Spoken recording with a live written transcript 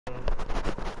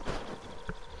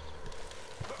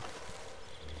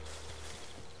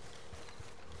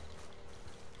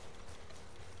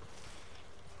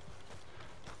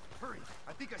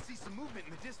movement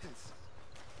in the distance.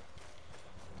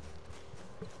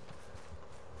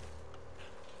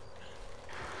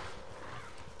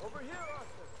 Over here, Arthur.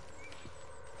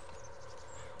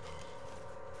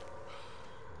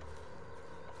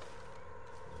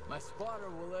 My spotter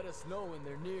will let us know when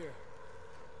they're near.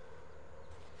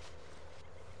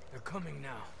 They're coming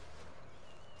now.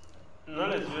 No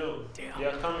les veo. Damn.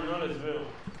 Ya están, no les veo.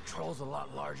 Patrol's a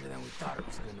lot larger than we thought it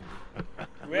was gonna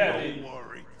be. Where are they? Don't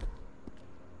worry.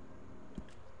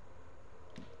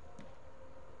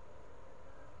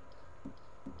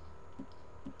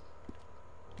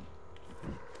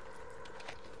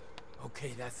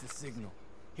 Okay, that's the signal.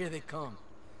 Here they come.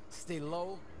 Stay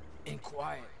low and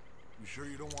quiet. You sure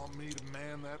you don't want me to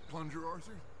man that plunger,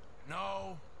 Arthur?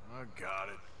 No, I got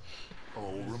it.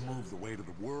 Oh, remove the weight of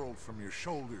the world from your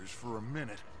shoulders for a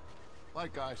minute.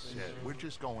 Like I said, we're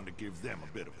just going to give them a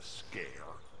bit of a scare.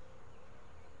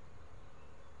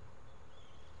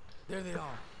 There they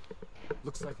are.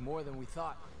 Looks like more than we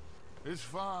thought. It's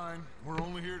fine. We're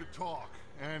only here to talk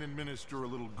and administer a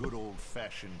little good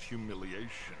old-fashioned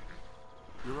humiliation.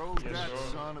 You're owed Yes, that,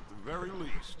 sir. son, at the very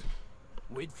least.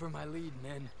 Wait for my lead,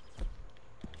 men.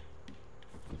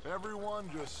 Everyone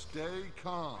just stay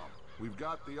calm. We've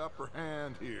got the upper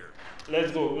hand here.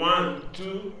 Let's go. 1,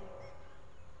 2.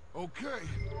 Okay.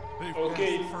 They've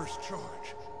Okay. passed the first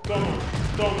charge. Toma,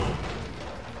 toma.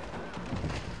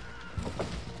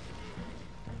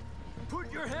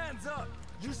 Put your hands up.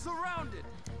 You're surrounded.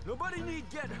 Nobody need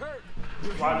get hurt.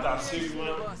 What the Humiliation sick,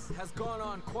 of man. us has gone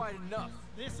on quite enough.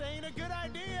 This ain't a good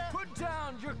idea. Put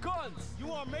down your guns.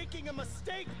 You are making a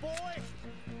mistake, boy.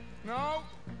 No.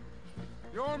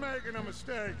 You're making a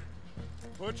mistake.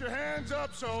 Put your hands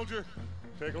up, soldier.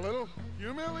 Take a little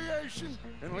humiliation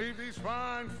and leave these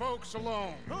fine folks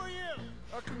alone. Who are you?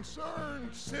 A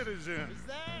concerned citizen. Is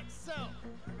that so?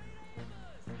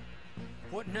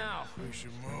 What now? We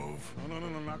should move. No,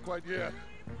 not quite yet.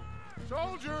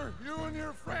 Soldier, you and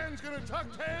your friends gonna tuck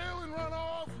tail and run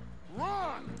off?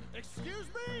 Run! Excuse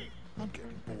me? I'm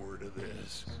getting bored of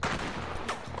this.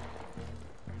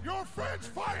 Your friends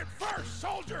fired first,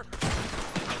 soldier!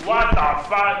 What the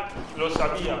fuck? Lo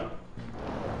sabía.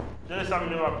 Yo le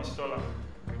examiné la pistola.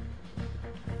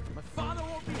 My father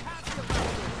won't be happy about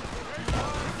this.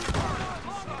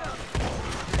 Long enough.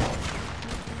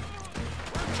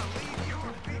 We're gonna leave your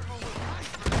people with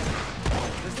life.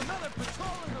 There's another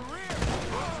patrol in the rear.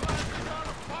 Looks like we got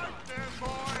a fight then,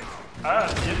 boys! Ah,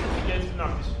 y esto sí que es una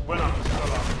buena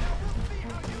pistola.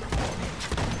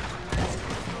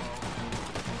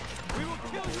 We will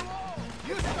kill you all.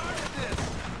 You started this.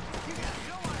 You got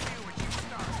no idea what you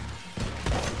started.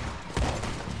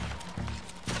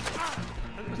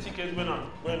 Esto sí que es buena.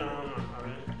 A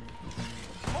ver.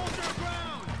 Hold your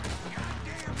ground.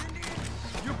 Goddamn Indians.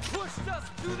 You pushed us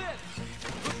to this.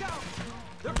 Look out.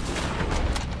 They're...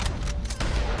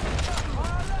 On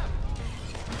our left.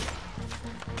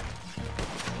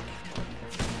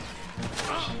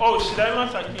 Oh, shit, hay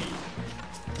más aquí.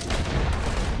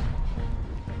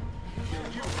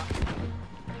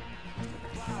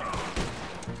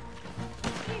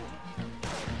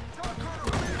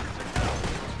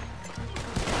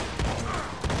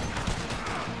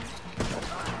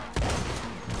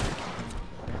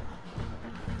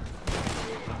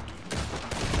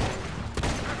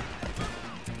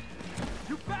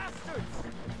 You bastards.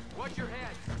 Watch your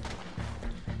head.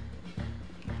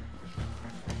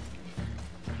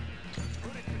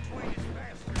 Put it between his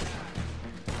bastard eyes.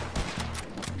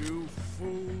 You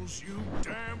fools, you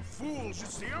damn fools!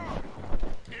 It's the army!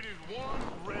 It is one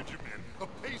regiment of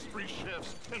pastry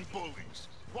chefs and bullies.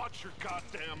 Watch your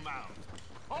goddamn mouth.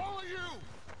 All of you,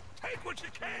 take what you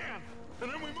can,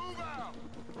 and then we move out.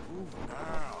 Move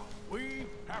now. We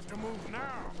have to move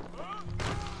now.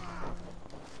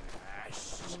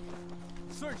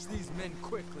 Search these men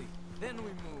quickly. Then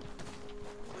we move.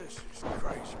 This is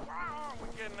crazy. Why aren't we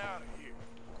getting out of here?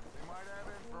 They might have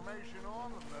information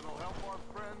on them that'll help our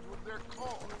friends with their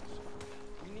cause.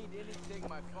 We need anything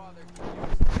my father can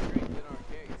use to strengthen our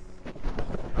case.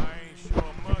 I ain't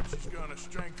sure much is gonna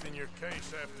strengthen your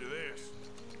case after this.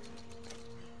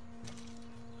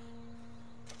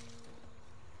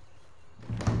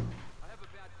 I have a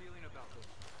bad feeling about this.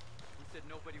 We said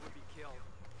nobody would be killed.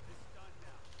 It's done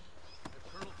now. If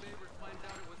Colonel Favors finds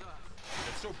out it was us.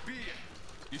 And so be it.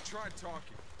 You tried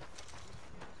talking.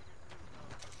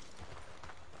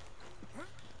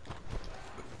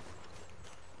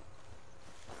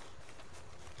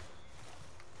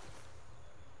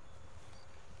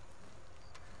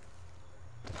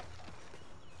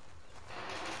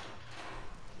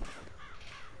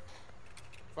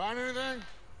 Find anything?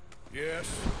 Yes.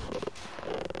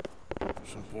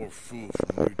 Some poor fool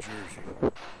from New Jersey.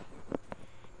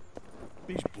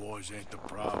 These boys ain't the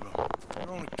problem. They're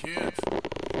only kids.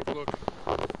 Look.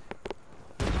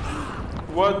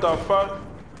 What the fuck?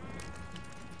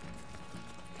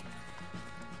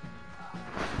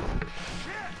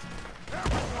 Shit!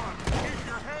 Everyone, keep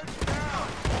your heads down.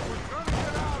 We're gonna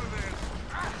get out of this.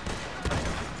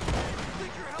 You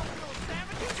think you're helping those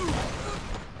savages?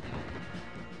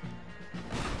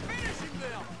 Finishing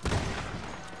them!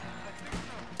 I think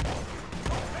so.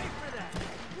 Don't pay for that!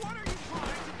 What are you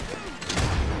trying to do?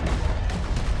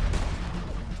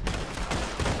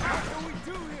 What can we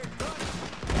do here, Dutch?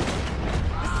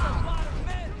 This is a lot of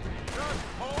men! Just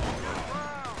hold your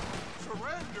ground.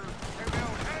 Surrender, and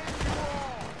they'll hang you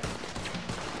all.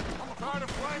 I'm try to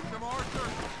flank them, Arthur.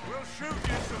 We'll shoot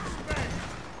you some space.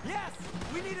 Yes!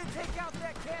 We need to take out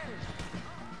that cannon!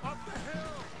 Up the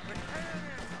hill, the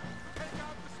cannon. Take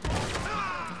out the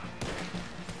smoke.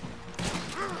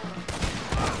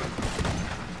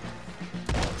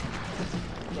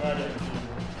 Got it.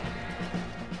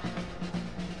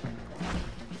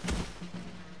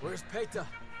 Where's Peta?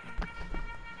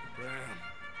 Damn,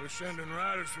 they're sending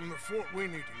riders from the fort. We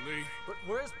need to leave. But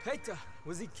where's Peta?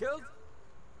 Was he killed?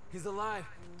 He's alive.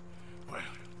 Well,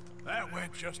 that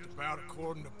went just about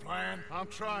according to plan. I'm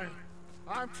trying,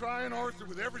 Arthur,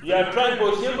 with everything. Yeah, trying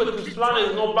to see, but tus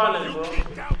planes no valen, bro. You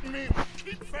keep doubting me, but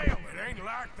keep failing. It ain't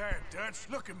like that, Dutch.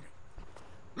 Look at me.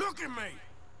 Look at me.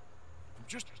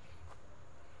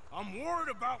 I'm worried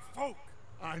about folk.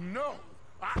 I know.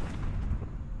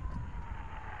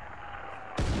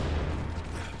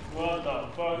 What the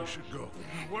fuck? We should go.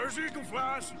 Where's Eagle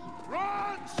Flies?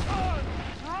 Run, son!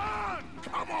 Run!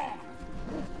 Come on!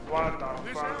 What the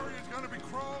This fuck? area's gonna be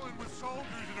crawling with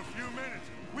soldiers in a few minutes.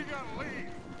 We gotta leave.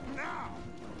 Now!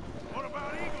 What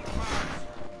about Eagle Flies?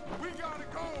 We gotta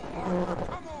go! Arthur,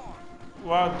 come on!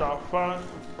 What the fuck?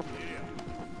 Yeah.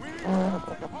 We need to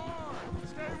ride hard!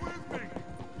 Stay with me!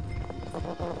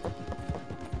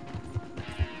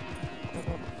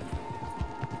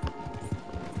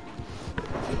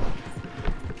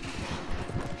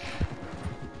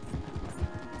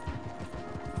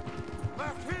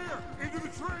 Left here! Into the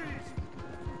trees!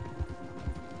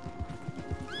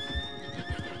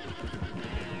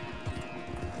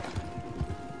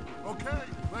 Okay,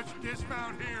 let's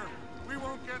dismount here. We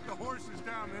won't get the horses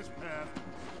down this path.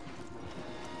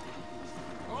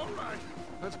 All right,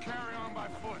 let's carry on by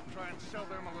foot. Try and sell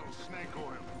them a little snake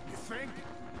oil. You think?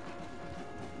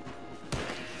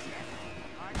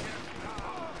 I guess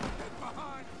not. Get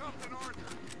behind something,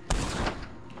 Arthur.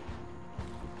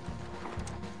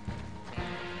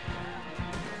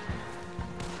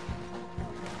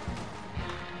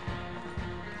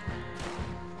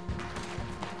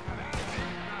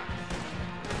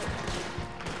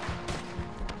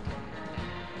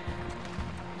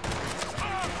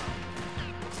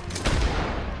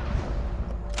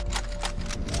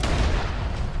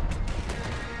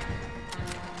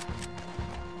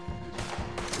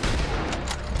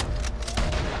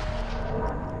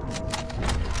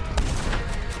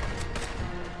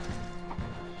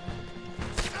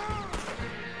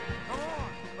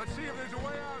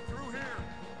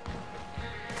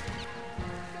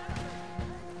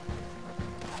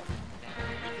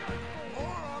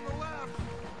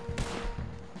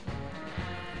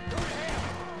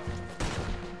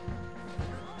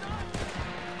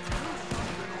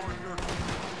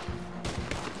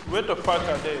 Where the fuck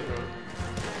are they, bro?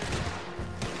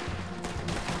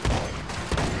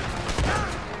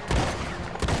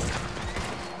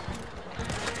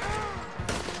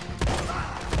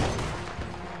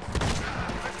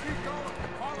 Let's keep going.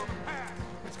 Follow the path.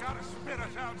 It's got to spit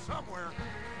us out somewhere.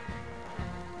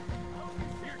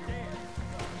 You're dead.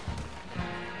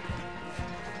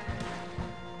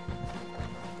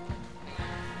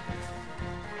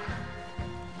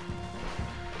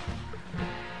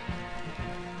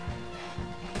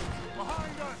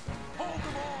 Behind us. Hold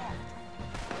them off.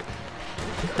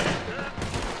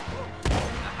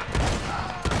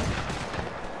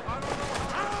 I don't know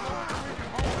how much longer we can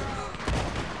hold out.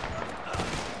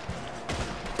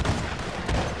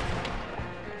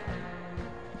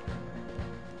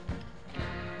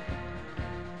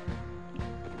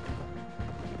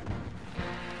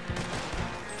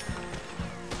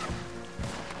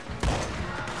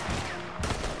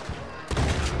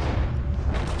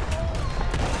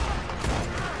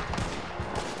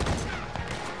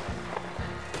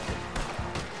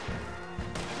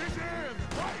 This ends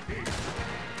right here.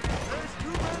 There's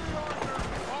too many, Arthur.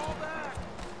 Fall back.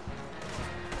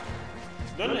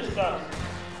 ¿Dónde estás?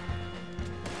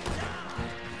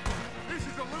 This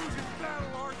is a losing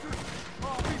battle, Arthur.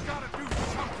 Oh, we gotta do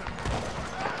something.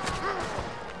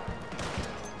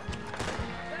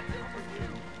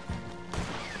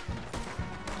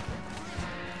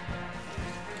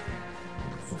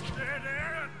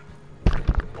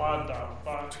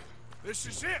 This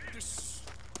is it. This.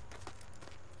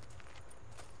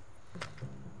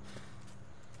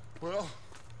 Well,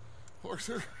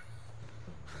 Arthur.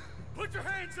 Put your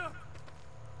hands up!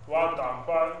 What the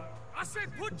fuck? I said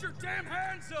put your damn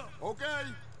hands up! Okay.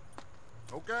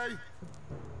 Okay.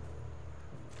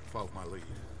 Follow my lead.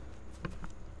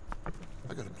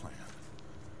 I got a plan.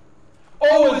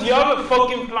 Always, you have a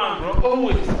fucking plan, bro.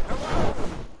 Always.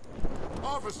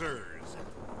 Officers.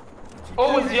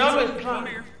 Always, you have a Come plan.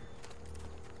 here.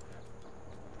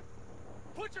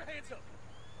 Put your hands up!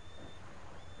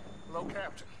 Hello,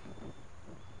 Captain.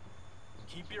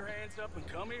 Keep your hands up and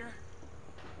come here.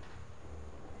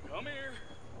 Come here.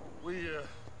 We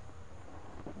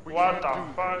What can't the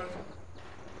do fuck? this.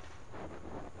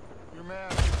 Your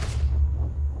man.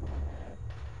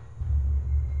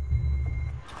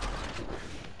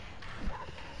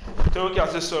 Tengo que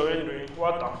hacer surrendering.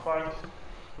 What the fuck?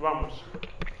 Vamos.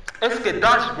 Es que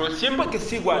Dutch, bro, siempre que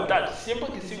sigo a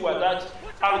Dutch,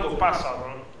 algo pasa,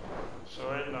 bro.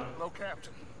 Surrender. Hello,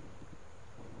 Captain.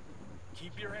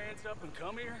 Keep your hands up and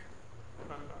come here.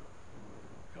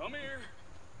 Come here.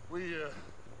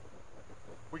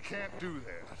 We can't do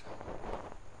that.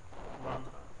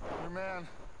 Your man.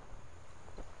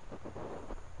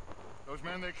 Those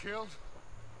men they killed?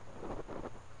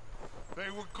 They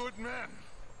were good men.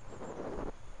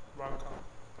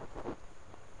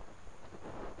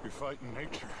 You're fighting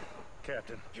nature,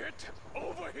 Captain. Get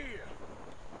over here.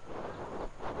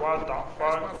 What the That's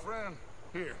my fuck? friend.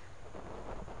 Here.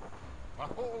 My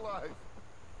whole life,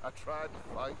 I tried to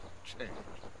fight change.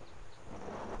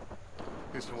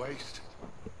 It's a waste.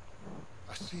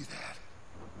 I see that.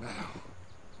 Now,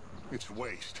 it's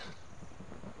waste.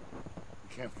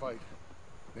 You can't fight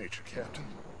nature, Captain.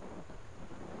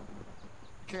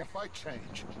 You can't fight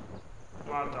change.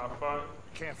 What the fuck?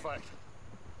 You can't fight.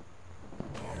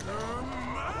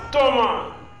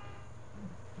 Toma!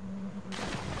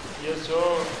 Yes,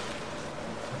 sir.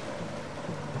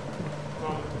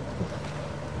 Vamos.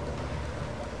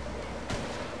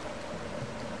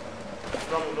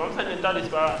 Vamos a intentar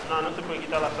disparar. No, no se puede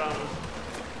quitar las armas.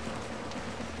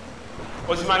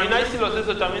 ¿Os imagináis si los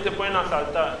esos también se pueden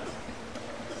asaltar?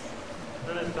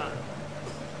 ¿Dónde están?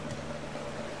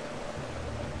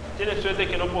 Tienes suerte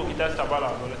que no puedo quitar esta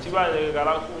bala, bro. Les iba a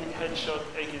regalar un headshot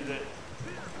XD.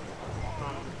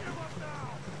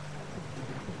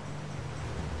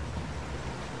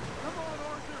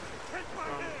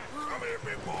 Come here,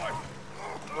 big boy.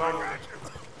 Vamos.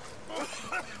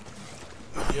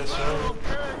 Yes, sir.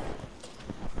 Okay.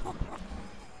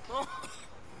 Oh,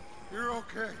 you're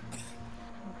okay.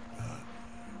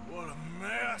 What a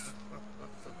mess.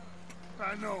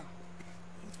 I know,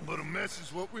 but a mess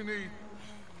is what we need.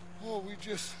 Oh, we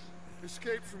just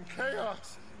escaped from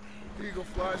chaos. Eagle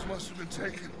flies must have been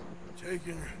taken.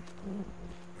 Taken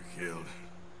or killed.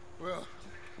 Well,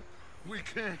 we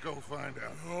can't go find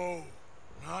out. No,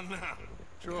 not now.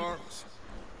 Charles.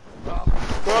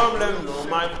 Problem, no,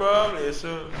 my problem, yes,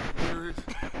 sir. Here is.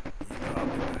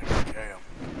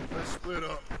 Let's split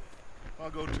up. I'll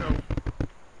go tell him.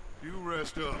 You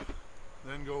rest up.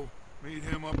 Then go meet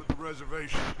him up at the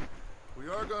reservation. We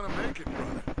are gonna make it,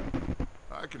 brother.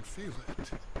 I can feel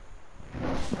it.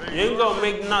 You ain't gonna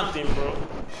make nothing, bro.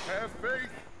 Have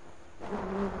faith.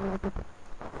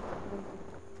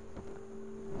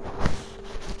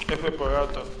 F por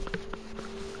gato.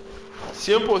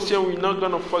 100% we're not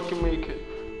gonna fucking make it.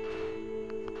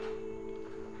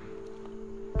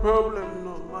 Problem,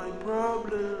 not my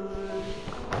problem.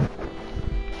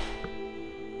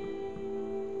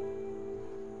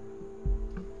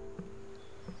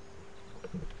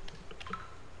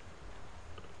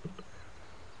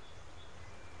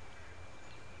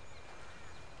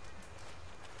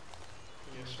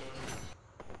 Yes, sir.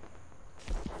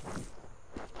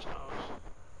 Charles.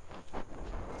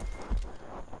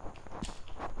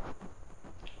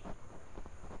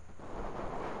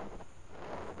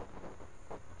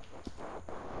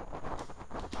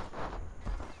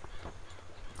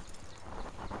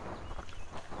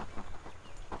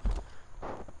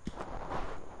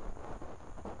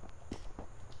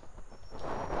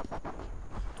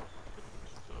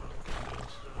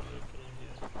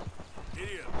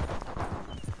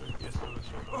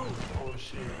 Oh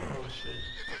shit, oh shit.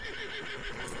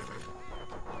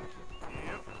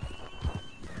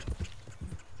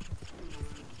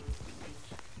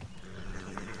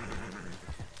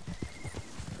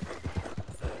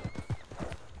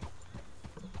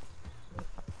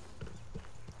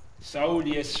 Saúl,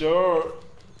 yes sir.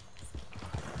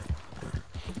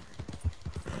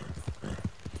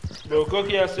 Bro, creo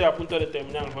que ya estoy a punto de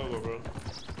terminar el juego, bro.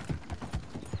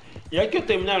 Ya quiero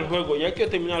terminar el juego, ya quiero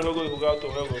terminar el juego y jugar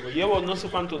otro juego, bro. Llevo no sé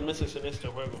cuántos meses en este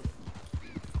juego.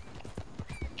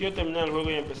 Quiero terminar el juego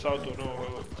y empezar otro nuevo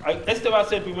juego. Este va a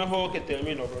ser el primer juego que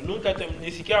termino, bro. Nunca ni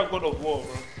siquiera God of War,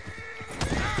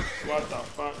 bro. What the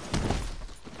fuck.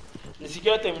 Ni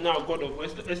siquiera he terminado God of War.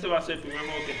 Este va a ser el primer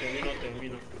juego que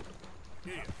termino.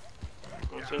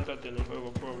 Concéntrate en el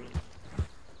juego, Problem.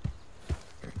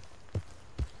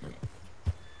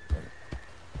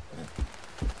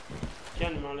 ¿Qué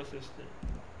animal es este?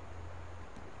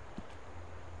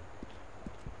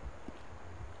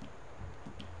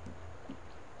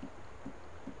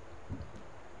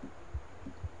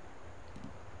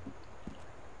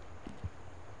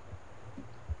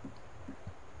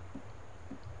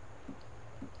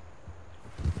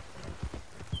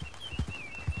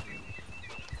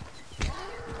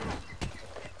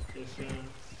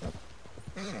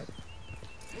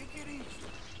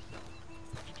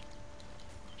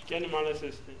 ¿Qué animal es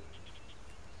este?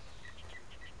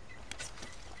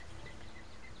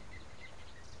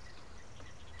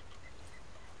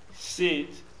 Sí.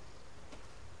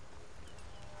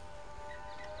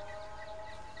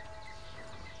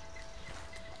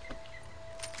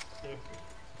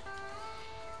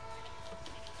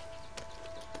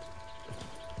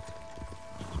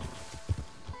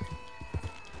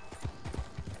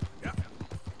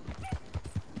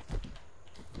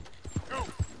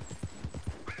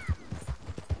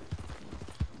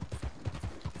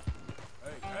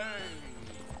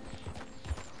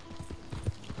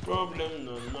 Problem,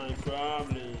 not my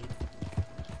problem.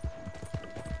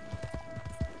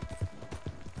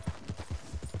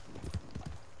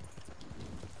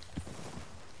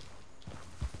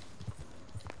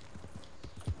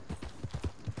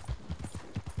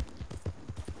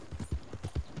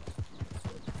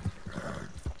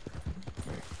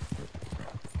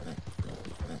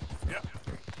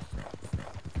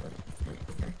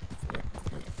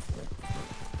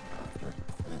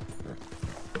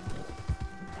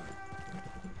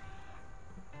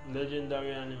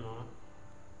 Legendary animal.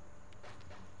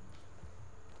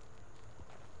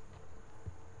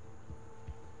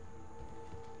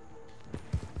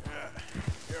 Yeah,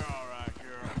 you're all right,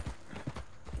 girl.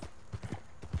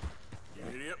 You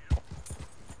idiot.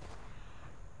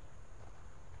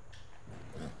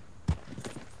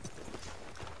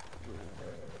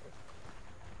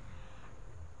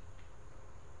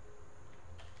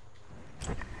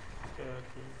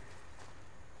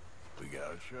 We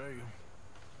gotta show you.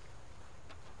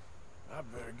 I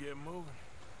better get moving.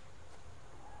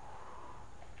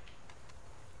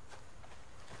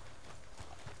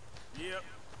 Yep.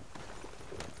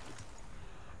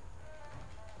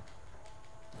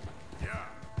 Yeah.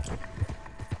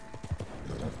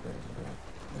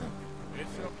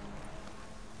 It's up.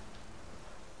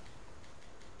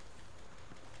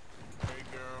 Hey,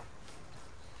 girl.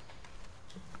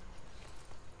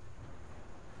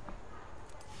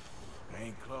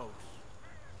 Ain't close.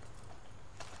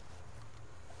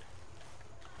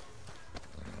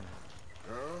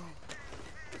 Girl.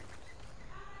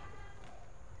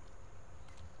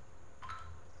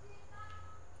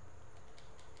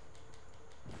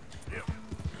 Yep.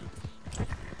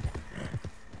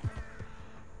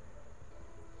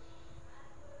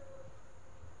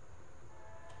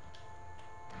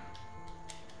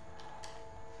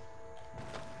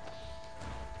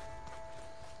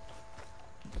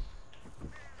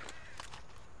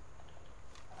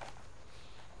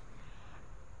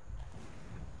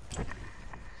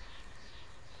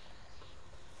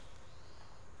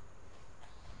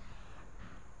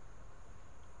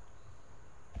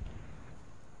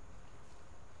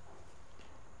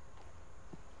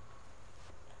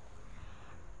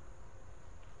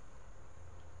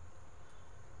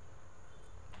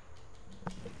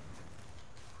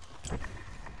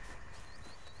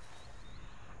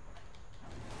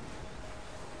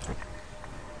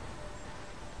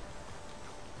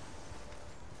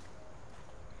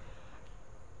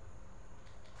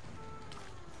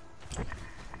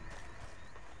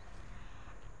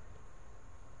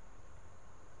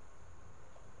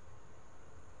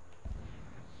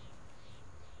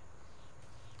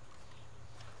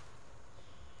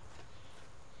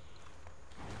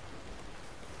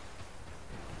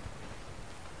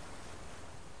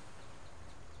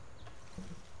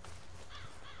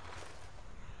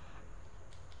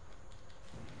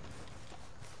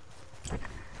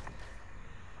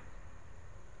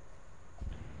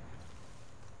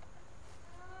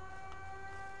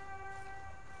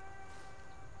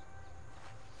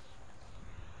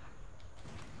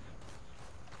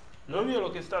 No veo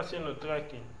lo que está haciendo el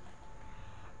tracking.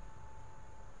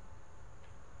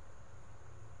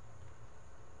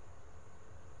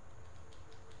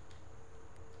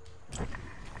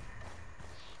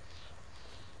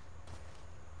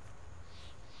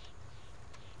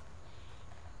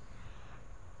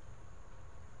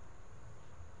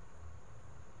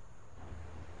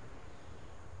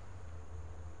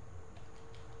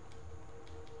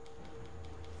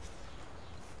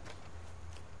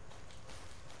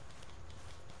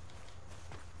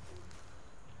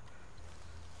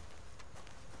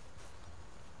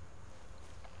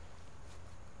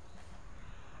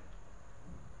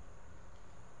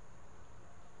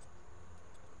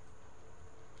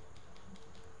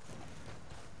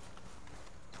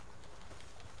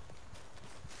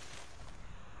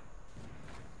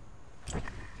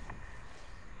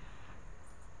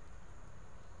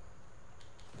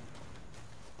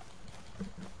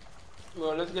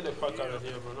 Well, let's get the fuck out of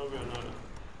here, bro. No veo nada.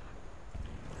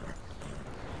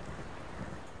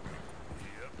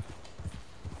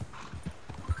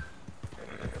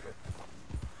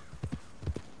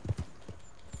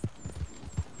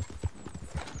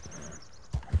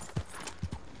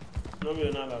 No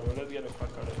veo nada, bro. Let's get the fuck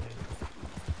out of here.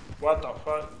 What the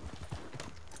fuck?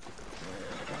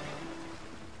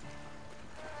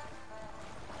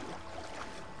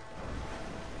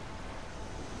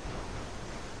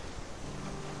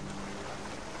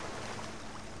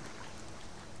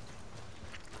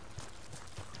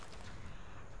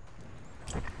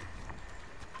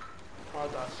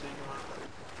 What the sigma?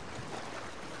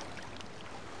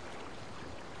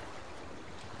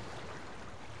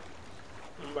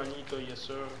 Un bañito, yes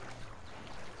sir.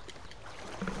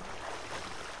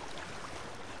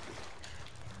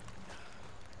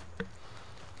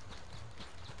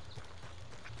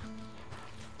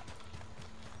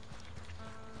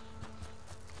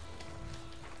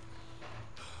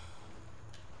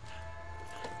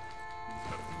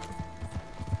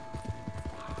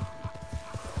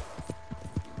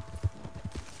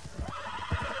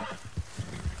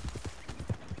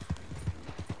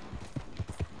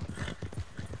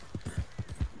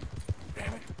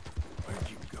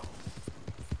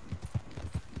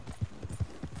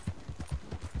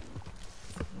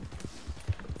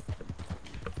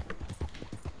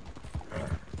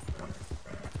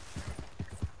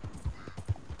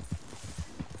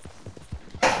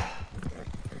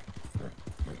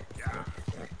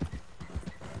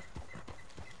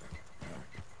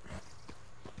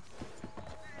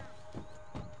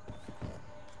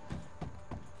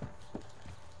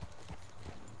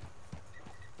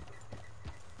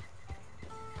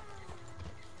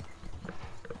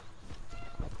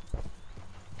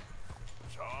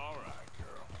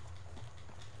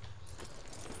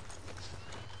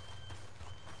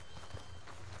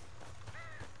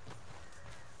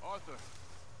 Arthur.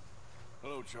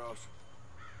 Hello, Charles.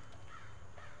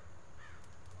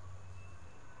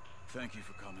 Thank you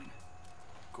for coming.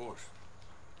 Of course.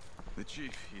 The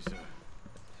chief, he's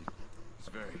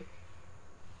very...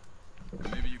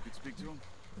 Maybe you could speak to him?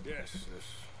 Yes,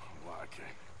 that's why I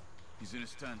came. He's in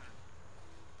his tent.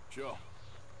 Sure.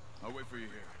 I'll wait for you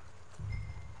here.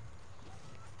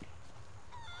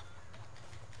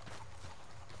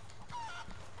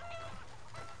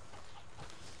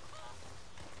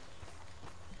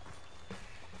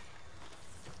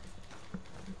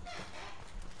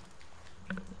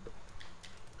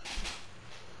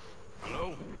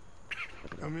 Hello?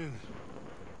 Come in.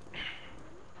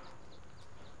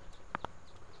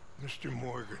 Mr.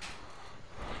 Morgan.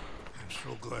 I'm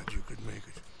so glad you could make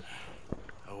it.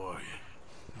 How are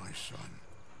you? My son.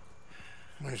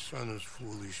 My son is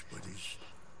foolish, but he's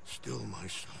still my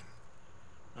son.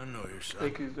 I know your son.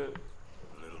 Think he's dead.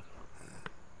 A little.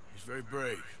 He's very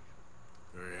brave.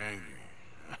 Very angry.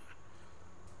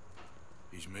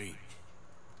 He's mean.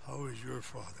 How is your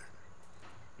father?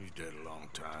 He's dead a long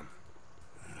time.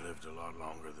 He lived a lot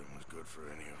longer than was good for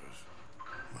any of us.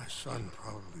 My son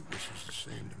probably wishes the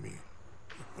same to me.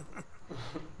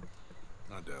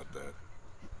 I doubt that.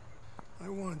 I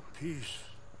want peace.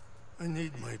 I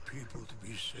need my people to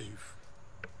be safe.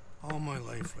 All my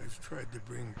life I've tried to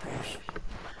bring peace.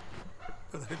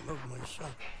 But I love my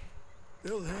son.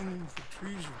 They'll hang him for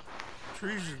treason.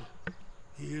 Treason.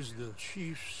 He is the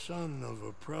chief's son of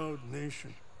a proud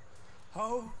nation.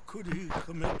 How could he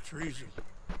commit treason?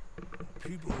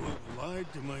 People who have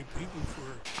lied to my people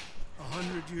for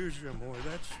 100 years or more,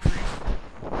 that's treason.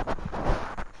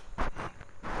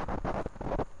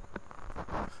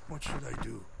 What should I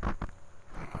do? I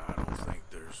don't think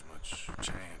there's much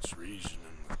chance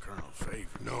reasoning with Colonel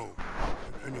Favor. No,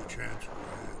 but any chance we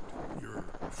had. Your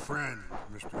friend,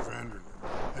 Mr. Vanderlyn,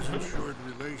 has ensured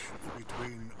relations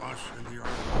between us and the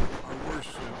Army are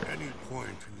worse than any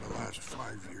point in the last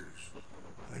 5 years.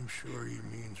 I'm sure he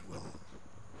means well.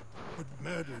 But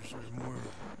matters are more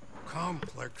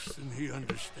complex than he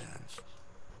understands.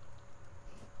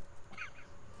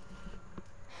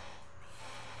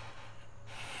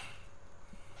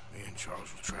 Me and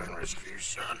Charles will try and rescue your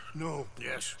son. No.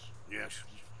 Yes, yes.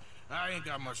 I ain't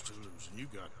got much to lose, and you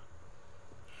got...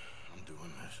 I'm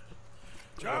doing this.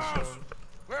 Charles!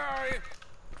 Where are you?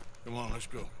 Come on, let's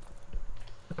go.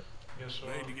 Yes, sir.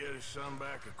 Made to get his son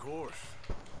back, of course.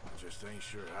 I just ain't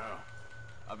sure how.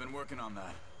 I've been working on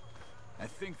that. I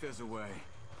think there's a way.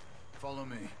 Follow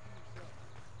me.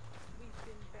 We've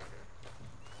been better.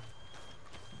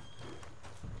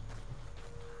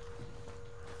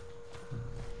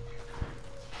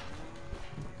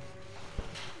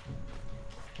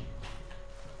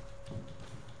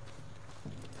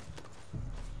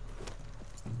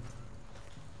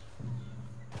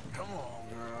 Come on,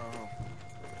 girl.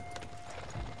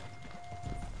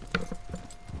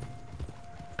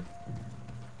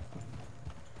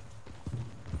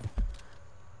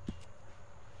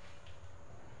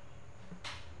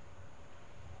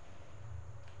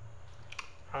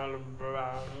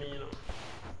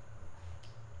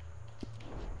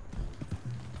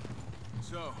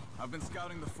 So, I've been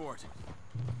scouting the fort.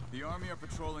 The army are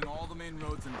patrolling all the main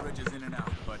roads and bridges in and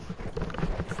out, but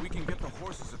if we can get the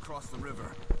horses across the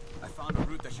river, I found a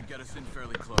route that should get us in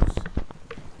fairly close.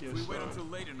 If we wait until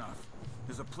late enough,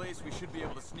 there's a place we should be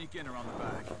able to sneak in around the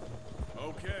back.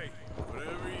 Okay,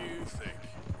 whatever you think.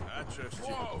 I trust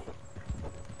you. Whoa!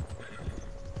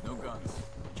 No guns,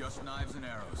 just knives and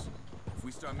arrows. If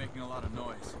we start making a lot of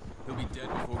noise, he'll be dead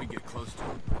before we get close to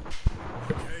him.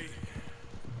 Okay.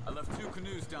 I left 2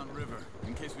 canoes downriver,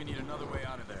 in case we need another way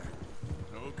out of there.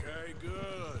 Okay,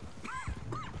 good.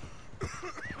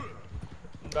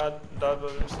 That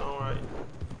doesn't sound right.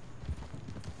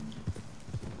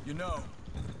 You know,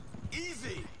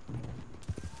 easy!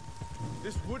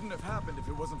 This wouldn't have happened if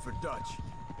it wasn't for Dutch.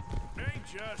 Ain't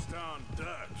just on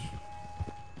Dutch.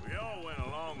 We all went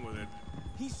along with it.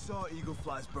 He saw eagle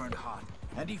flies burned hot,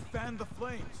 and he fanned the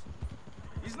flames.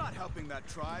 He's not helping that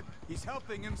tribe, he's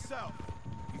helping himself.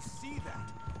 You see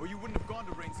that, or you wouldn't have gone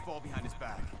to Rain's Fall behind his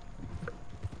back.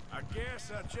 I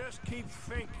guess I just keep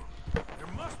thinking.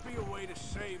 There must be a way to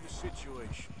save the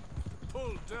situation. To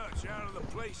pull Dutch out of the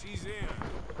place he's in.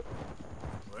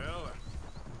 Well,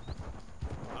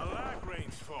 I like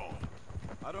Rain's Fall.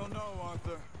 I don't know,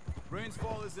 Arthur. Rain's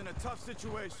Fall is in a tough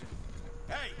situation.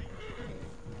 Hey!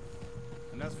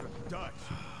 And as for Dutch...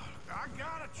 I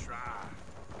gotta try.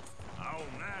 I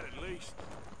own that at least.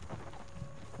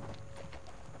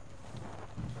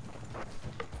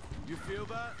 You feel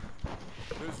that?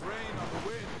 There's rain on the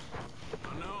wind.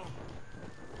 I know.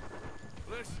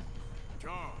 Listen,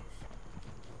 Charles.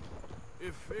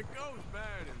 If it goes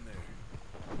bad in there,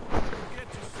 get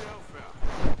yourself out.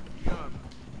 You got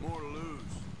more to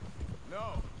lose.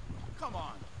 No. Come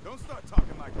on. Don't start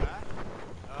talking like that.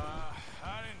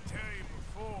 I didn't tell you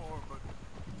before, but...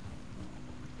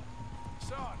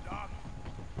 Saw it, Doc.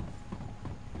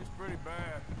 It's pretty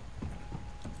bad.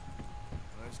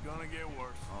 But it's gonna get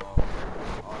worse.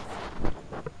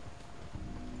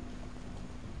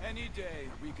 Any day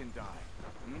we can die.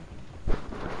 We're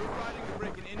riding to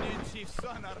break an Indian chief's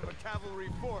son out of a cavalry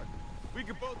fort. We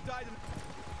could both die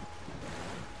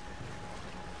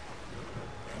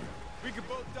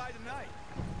tonight.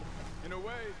 In a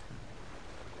way,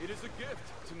 it is a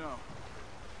gift to know.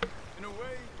 In a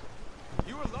way,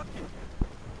 you were lucky.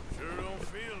 Sure don't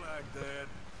feel like that.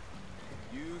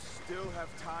 You still have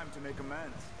time to make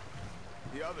amends.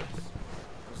 The others,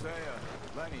 Hosea,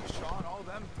 Lenny, Sean, all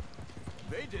them,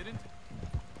 they didn't.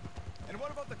 And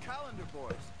what about the Calendar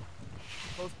boys?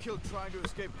 Both killed trying to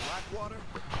escape Blackwater?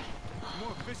 A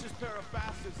more vicious pair of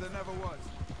bastards than ever was.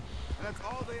 And that's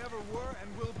all they ever were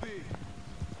and will be.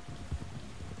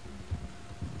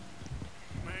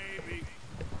 Maybe.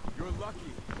 You're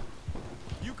lucky.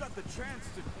 You got the chance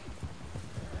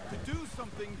to do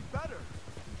something better.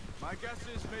 My guess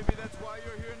is maybe that's why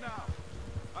you're here now.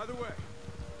 Either way,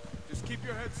 just keep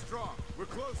your head strong. We're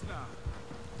close now.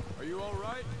 Are you all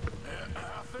right?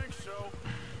 I think so.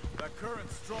 That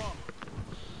current's strong.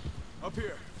 Up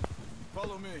here.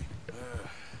 Follow me.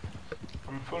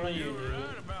 I'm following You you. were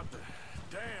right about the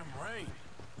damn rain.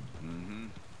 Mm-hmm.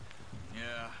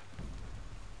 Yeah.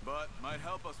 But might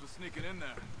help us with sneaking in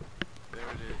there. There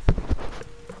it is.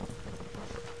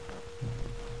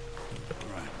 All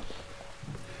right.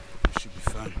 This should be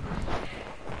fun.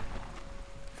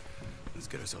 Let's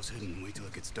get ourselves hidden and wait till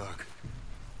it gets dark.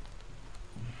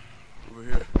 Over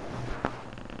here.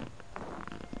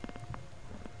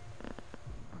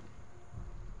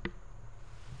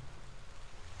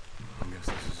 I guess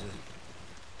this is it.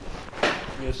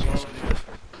 Yes, sir.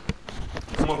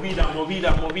 Movida,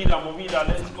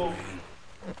 let's go.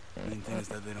 Main thing is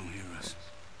that they don't hear us.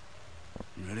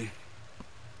 You ready?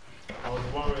 I was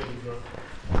worried, bro.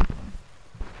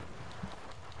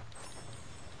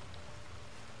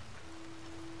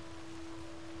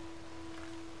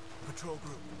 Patrol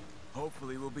group.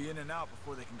 Hopefully we'll be in and out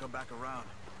before they can come back around.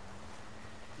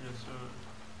 Yes, sir.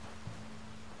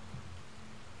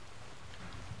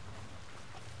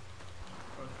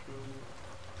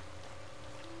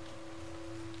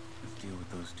 Let's deal with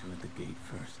those two at the gate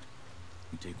first.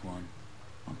 You take one,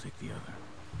 I'll take the other.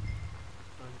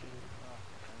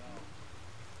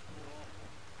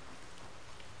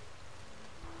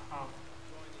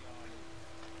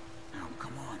 Now,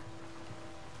 come on.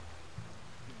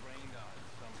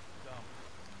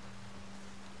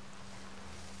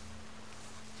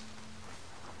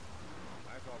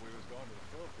 gone to the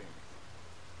Philippines.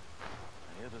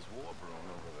 I hear there's war brewing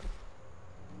over there.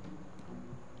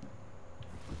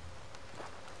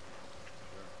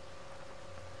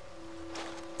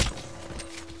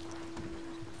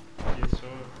 Yes,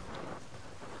 sir.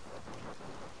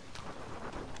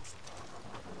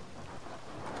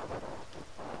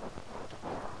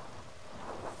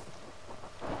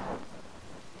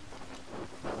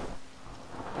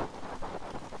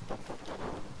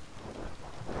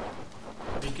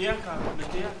 Mettez acá,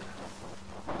 mettez acá.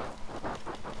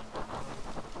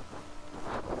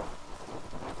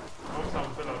 Vamos a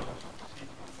romper la luz. Sí.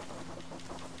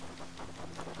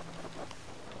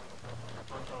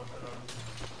 Vamos a romper la luz.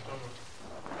 Toma.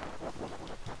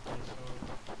 Eso.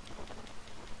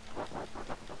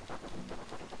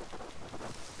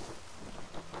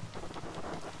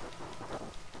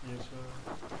 Y eso.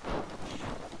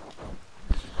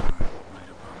 Right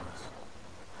above us.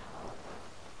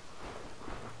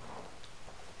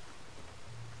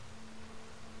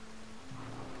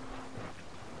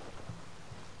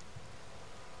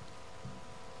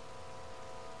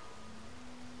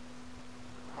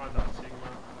 Anda, Sigma.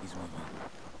 He's moving.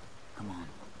 Come on.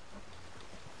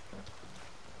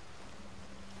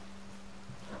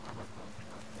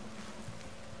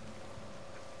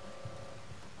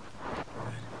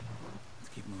 Good. Let's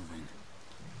keep moving.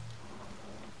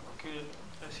 Okay,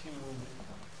 let's keep moving.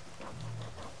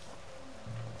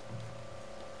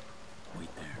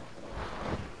 Wait there.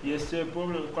 Y este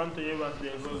problem, ¿cuánto llevas de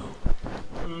juego?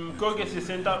 Creo que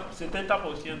 70%.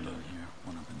 Down here,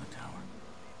 one up in the tower.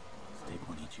 Let's take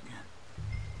one each again.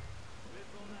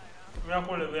 Mira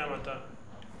cómo le voy a matar. At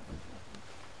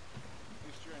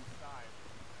least you're inside.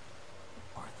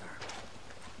 Arthur.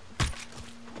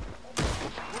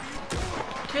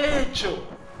 ¿Qué he hecho?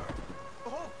 The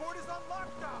whole fort is on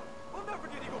lockdown. We'll never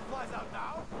get Eagle Flies out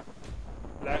now.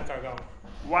 La he cagado.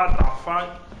 What the fuck?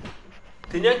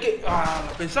 Tenía que...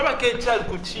 pensaba que echar el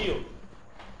cuchillo.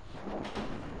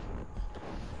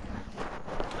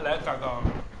 La he cagado.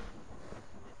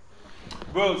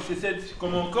 Bro,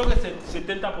 como creo que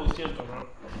 70%, bro.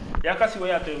 Ya casi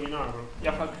voy a terminar, bro.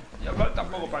 Ya falta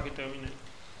poco para que termine.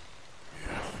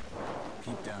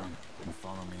 Keep down and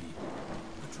follow me.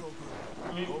 Patrol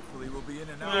group. Hopefully we'll be in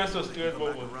and Mira out. esos before they tres come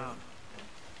back bobos, bro. around.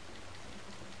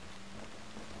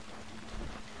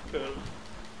 Pero...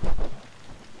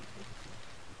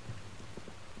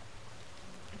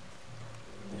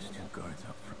 There's two guards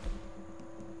up front.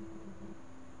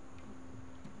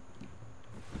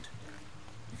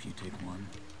 If you take one,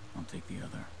 I'll take the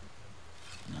other.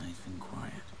 Nice and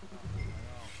quiet.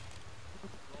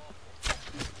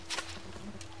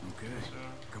 Okay,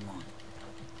 come on.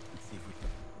 Let's see if we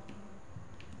can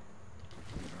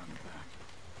get her on the back.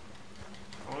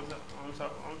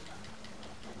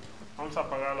 Vamos a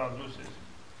apagar las luces.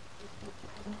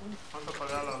 Vamos a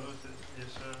apagar las luces.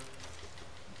 Yes, sir.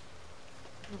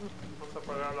 Vamos a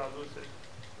apagar las luces.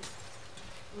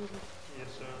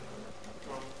 Yes, sir.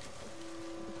 Vamos.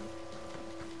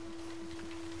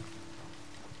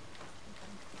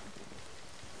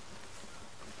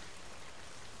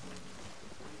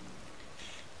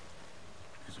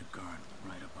 There's a guard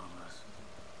right above us.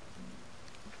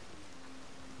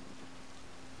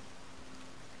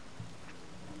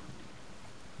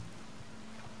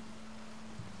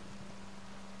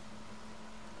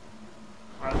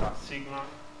 Voilà, Sigma.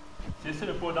 Si ese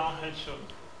le puedo dar un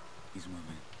headshot. He's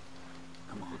moving.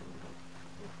 Come on.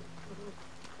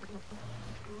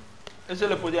 Ese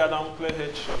le podía dar un clear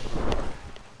headshot.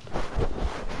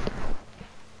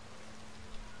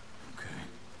 Okay,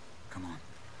 come on.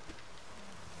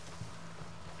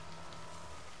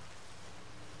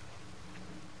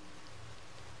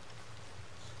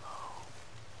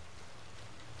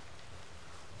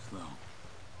 Slow.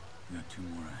 We got two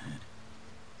more ahead.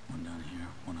 One down here,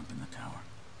 one up in the tower.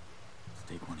 Let's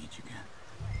take one each again.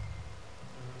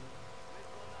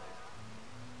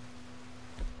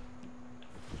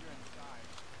 You're inside.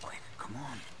 Quick, come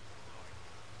on.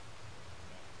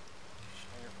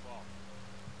 Not your fault.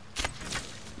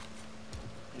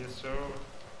 Yes, sir.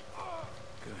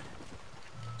 Good.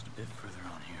 It's a bit further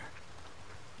on here.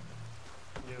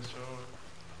 Yes, sir.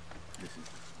 This is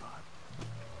the spot.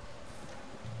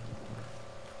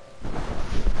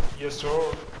 Yes,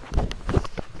 sir.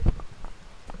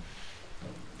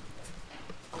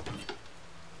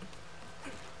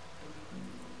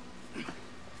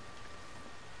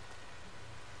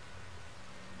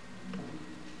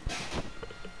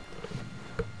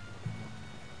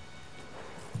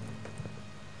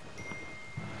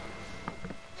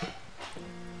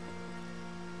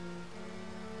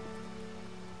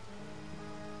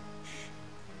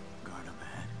 Guard up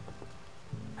ahead.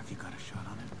 Have you got a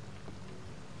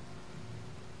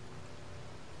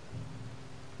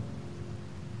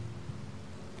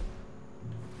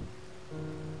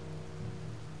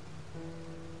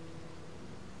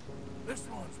This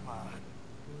one's mine.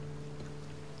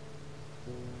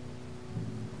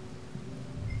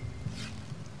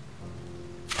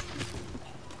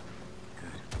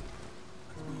 Good.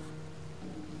 Let's move.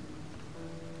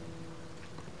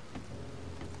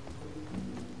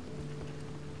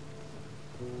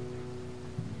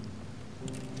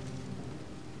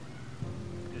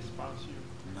 Despacio.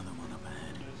 Another one up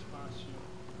ahead. Despacio.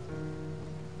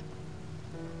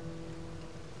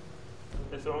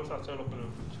 Este vamos a hacerlo con el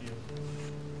cuchillo.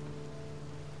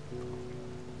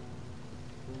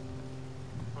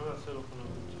 Vamos a hacerlo con el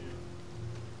cuchillo.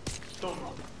 Toma.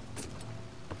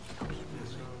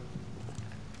 Eso.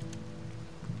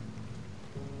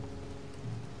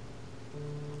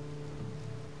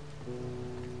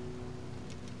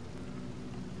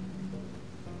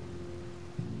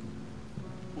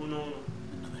 Uno.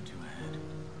 Another two ahead.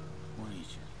 One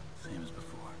each. Same as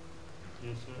before.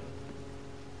 Yes, sir.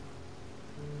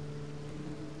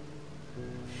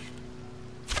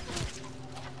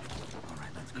 All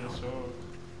right, let's go. Yes, sir.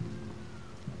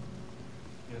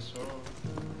 Yes, sir.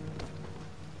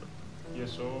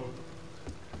 Yes, sir.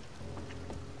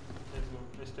 Let's go.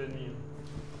 Este es mío.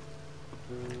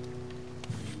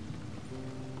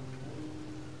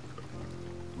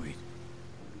 Wait.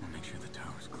 I'll make sure the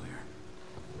tower's clear.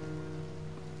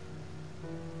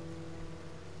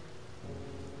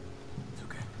 It's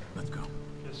okay. Let's go.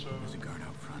 Yes, sir. There's a guard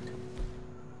out front.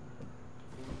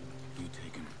 You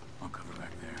take him. I'll cover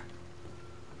back there.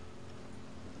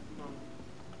 No.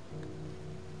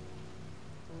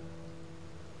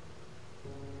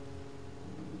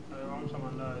 A ver, vamos a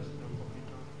mandar este un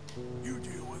poquito. You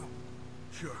deal with them?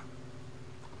 Sure.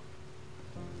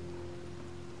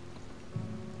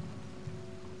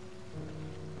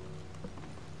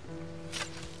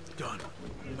 Done.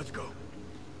 Let's go.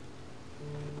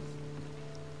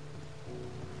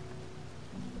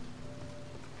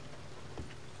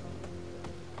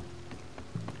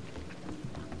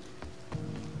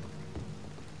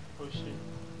 Oh shit.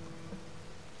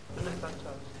 ¿Dónde está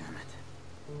Charles? Damn it.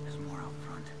 There's more out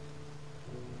front.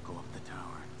 Go up the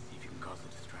tower and see if you can cause a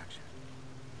distraction.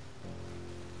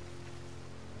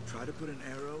 Try to put an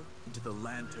arrow into the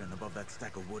lantern above that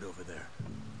stack of wood over there.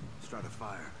 Start a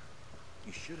fire.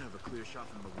 You should have a clear shot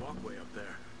from the walkway up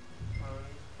there.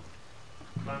 Alright.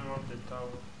 Climb up the tower.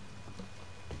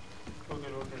 Creo que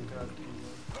lo que entra aquí.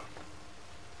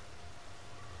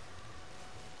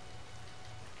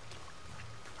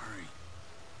 Hurry.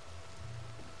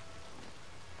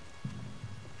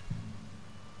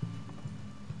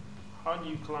 How do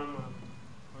you climb up?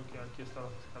 Ok, aquí están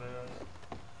las escaleras.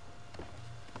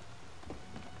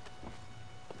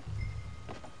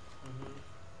 Ujú.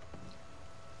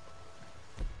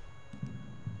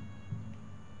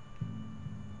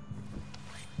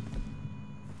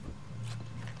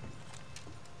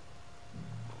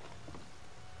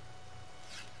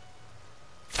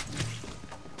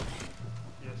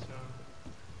 Yes, sir.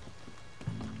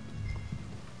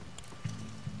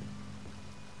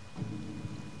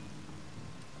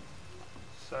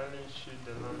 Silent shoot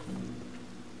the lamp.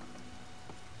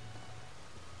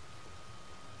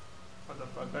 What the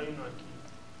fuck, hay uno aquí.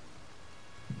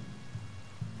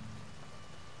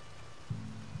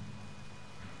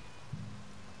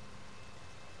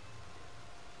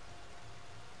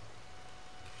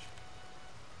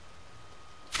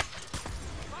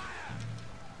 Fire!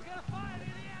 We gotta fire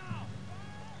near the ammo!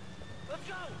 Let's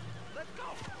go! Let's go!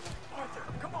 Arthur,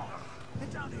 come on!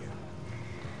 Get down here!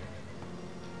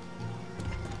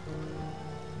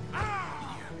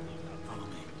 Here. Follow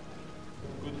me.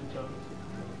 Good job.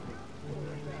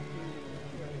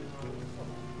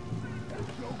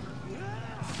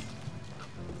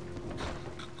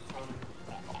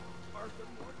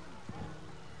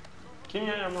 ¿Quién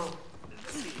me ha llamado?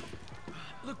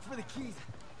 Look for the keys.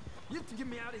 You have to get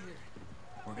me out of here.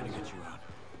 We're gonna get you out.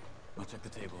 I'll check the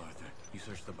table, Arthur. You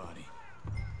search the body.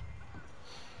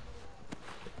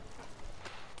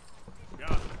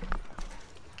 Got it.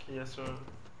 Yes, sir.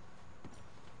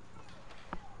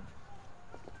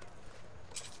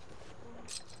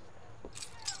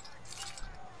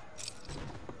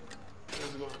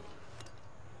 Let's go.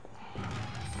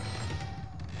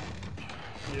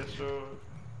 Yes, sir.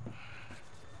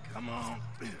 Come on.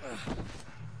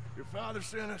 Your father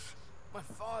sent us? My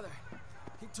father.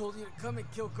 He told you to come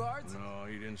and kill guards? No,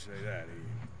 he didn't say that.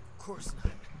 Of course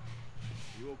not.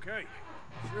 You okay?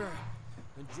 Sure.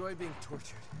 Enjoy being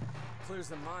tortured. Clears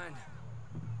the mind.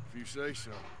 If you say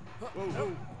so. Whoa,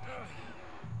 whoa.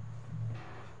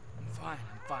 I'm fine.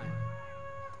 I'm fine.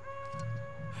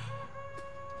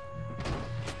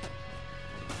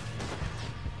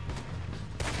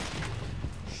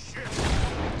 Shit!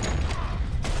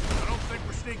 Now don't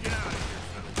sneaking out of here.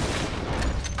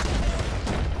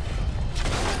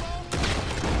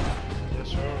 Yes,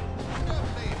 sir.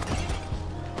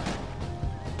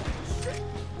 Shit!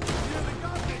 Nearly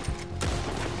got me.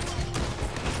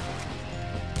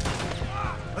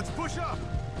 Let's push up.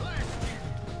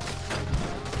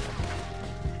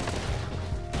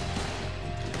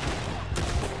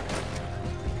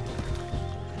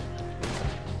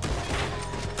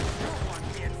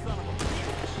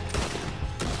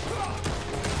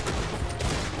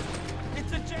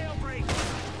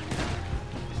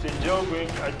 Jailbreak,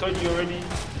 I thought you already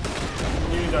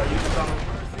knew that you son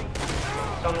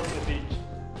of a bitch.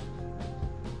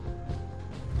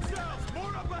 Shells,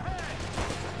 more up ahead.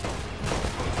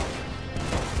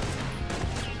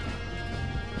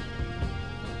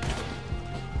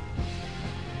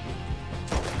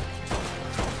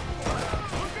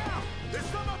 Look out! There's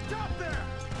some up top there.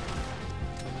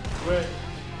 Where?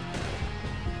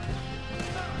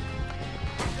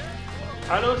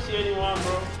 I don't see anyone,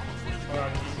 bro.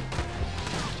 Alright.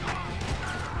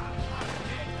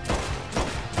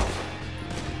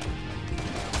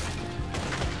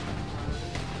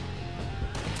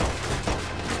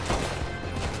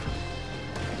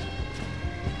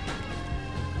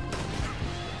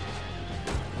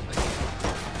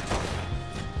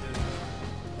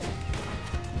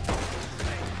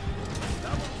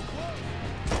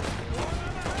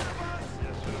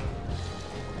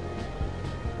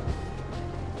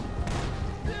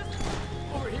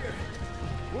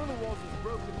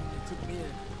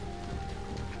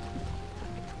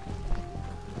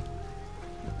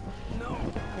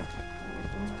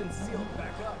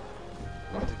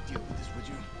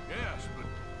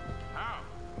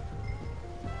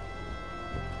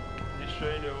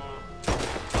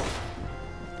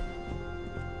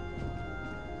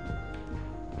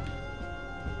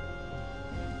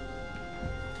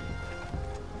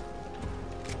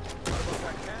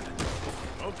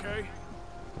 Okay.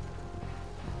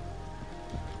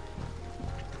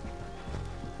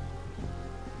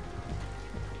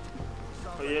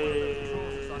 Oh, yeah.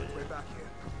 Way back here.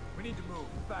 We need to move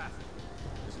fast.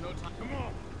 There's no time. Come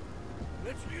on.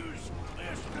 Let's use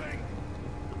this thing.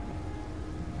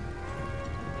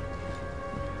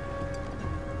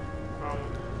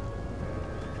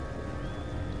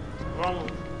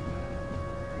 Vamos.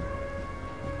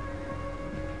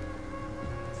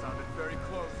 Sounded very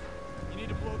close. You need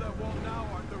to blow that wall now,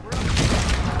 Arthur.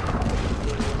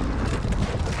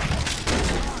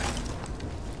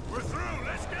 We're through.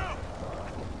 Let's go.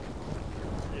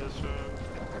 Yes, sir.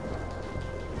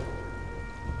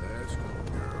 Let's go,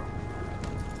 girl.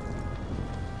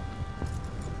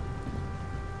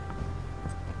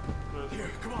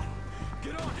 Here, come on.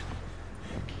 Get on.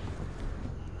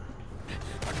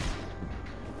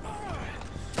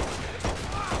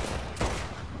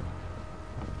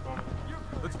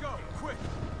 Let's go, quick.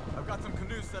 I've got some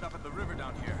canoes set up at the river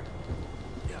down here.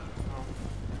 Yeah.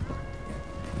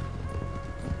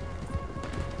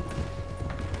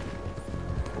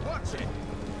 Watch it.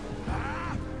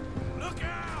 Ah! Look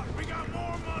out! We got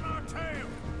more on our tail.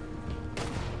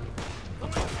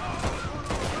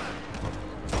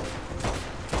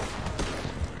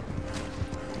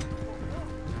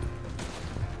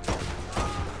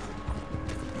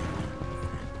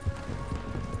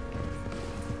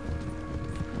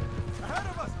 Ahead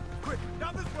of us! Quick,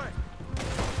 down this way!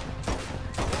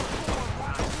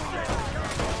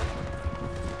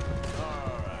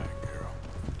 Alright, girl.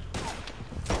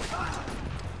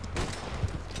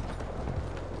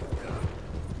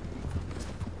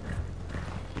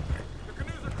 The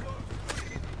canoes are close.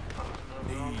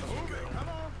 Easy, girl. Come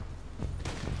on.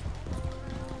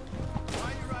 Why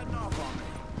are you riding off on me?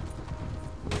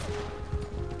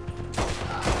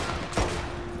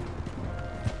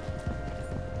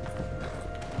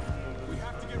 We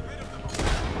have to get rid of them.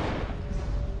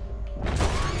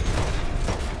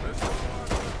 Let's go,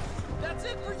 Arthur. That's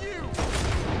it for you.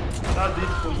 That's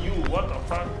it for you. What the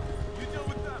fuck? You deal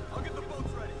with them. I'll get the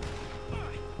boats ready.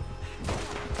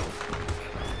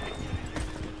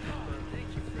 Thank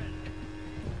you, friend.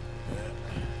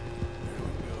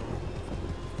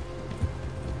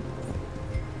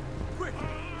 Quick,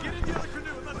 get in the other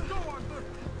canoe and let's go, Arthur.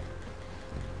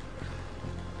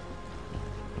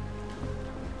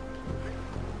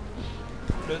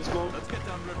 Let's go. Let's get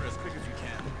downriver as quick as we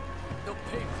can. They'll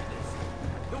pay for this.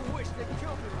 They'll wish they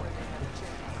killed me when they had a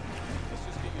chance. Let's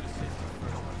just get you to safety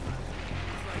first, my friend.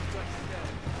 It's like Dutch said.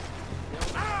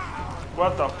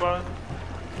 What the fuck?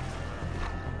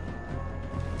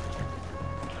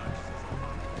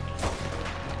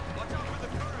 Watch out for the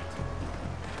current.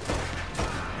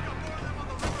 We got more of them on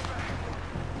the riverbank.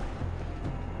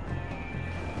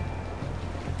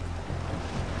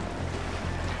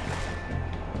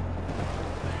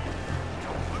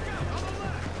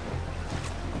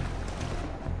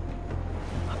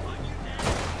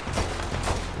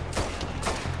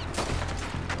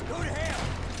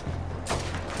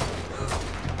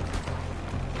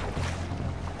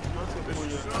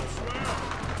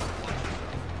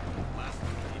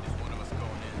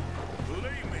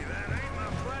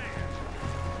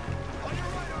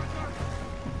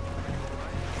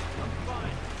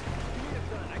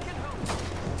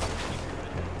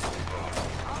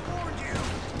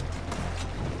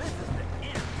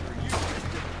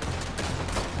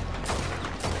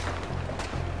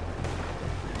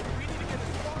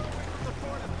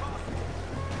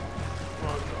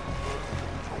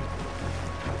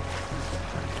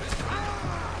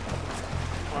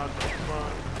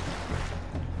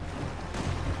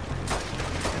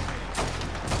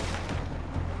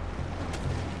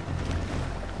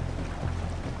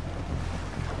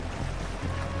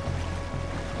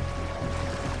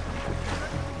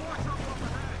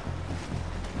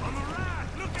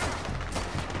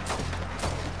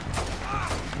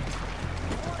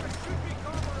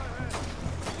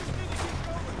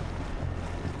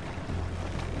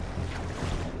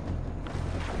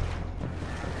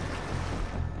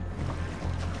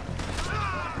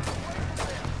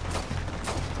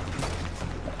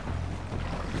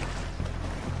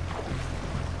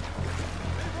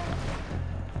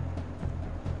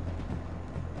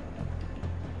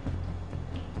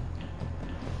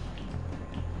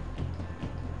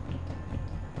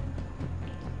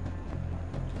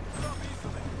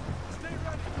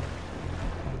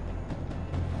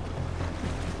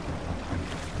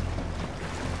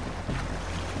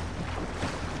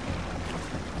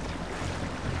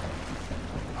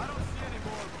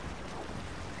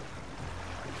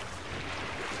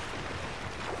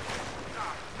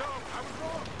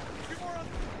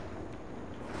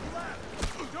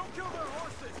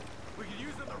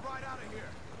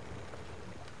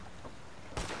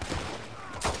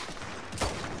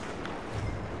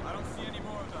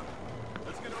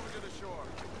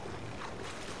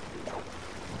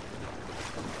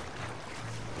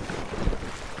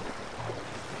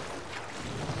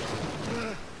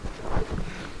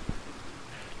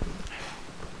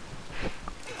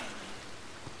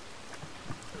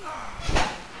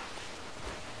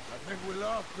 think we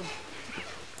lost him.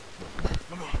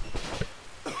 Come on.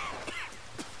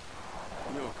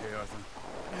 You okay, Arthur?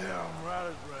 Yeah, I'm right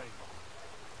as rain.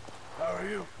 How are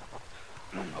you?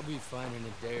 I'll be fine in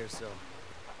a day or so.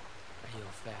 I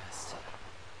heal fast.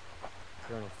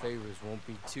 Colonel Favors won't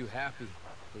be too happy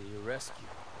with your rescue.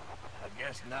 I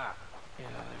guess not. Yeah,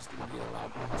 there's gonna be a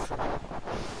lot more trouble.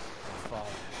 My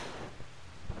father.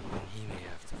 Even he may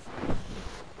have to fight.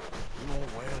 You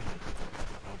won't win.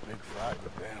 No big fight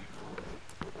with them.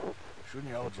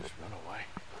 Shouldn't y'all just run away?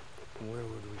 Where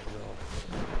would we go?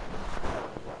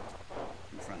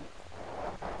 My friend,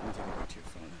 let me take you back to your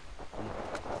father.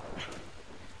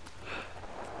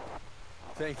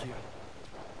 Thank you.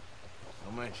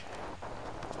 No mention.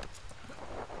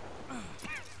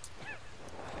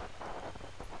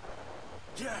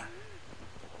 Yeah.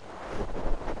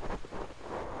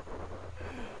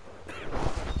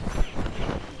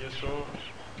 Yes, sir.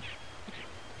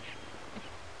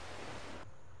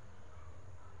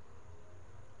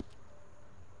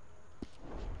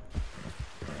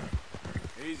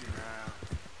 Easy now.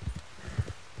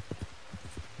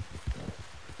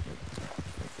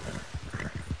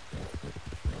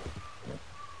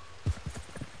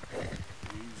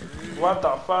 What the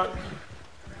fuck?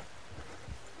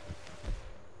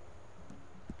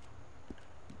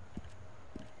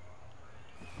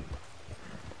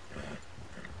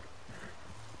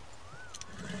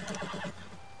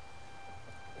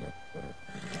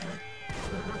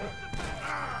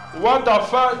 What the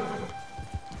fuck?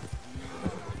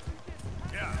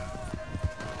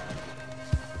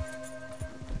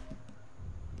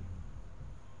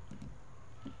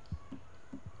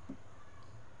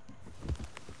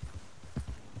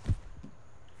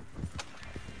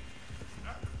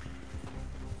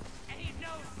 Ain't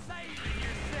no saving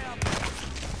yourself.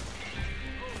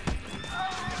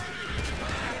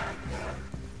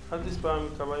 Haz disparar a mi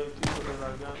caballo tipo de la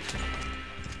gana.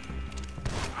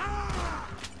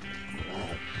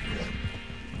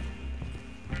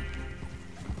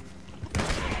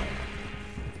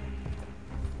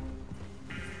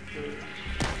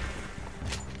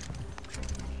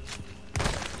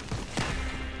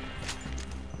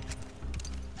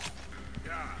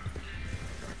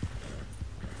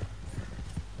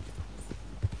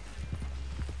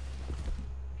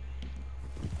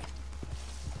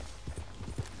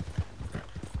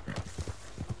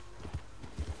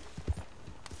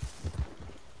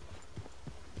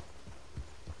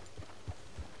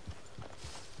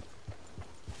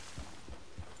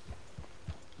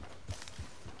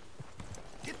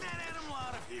 Get that animal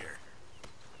out of here.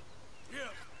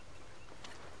 Yep.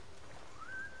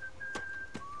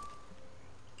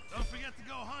 Don't forget to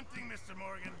go hunting, Mr.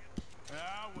 Morgan.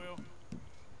 I will.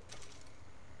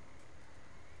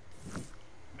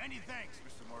 Many thanks,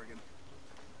 Mr. Morgan.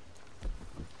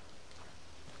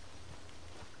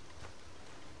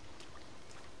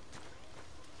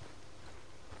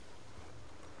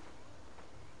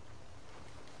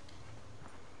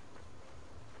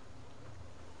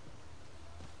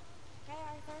 Hey,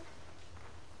 Arthur.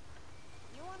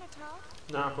 You want to talk?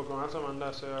 Nah, porque me vas a mandar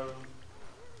a hacer algo.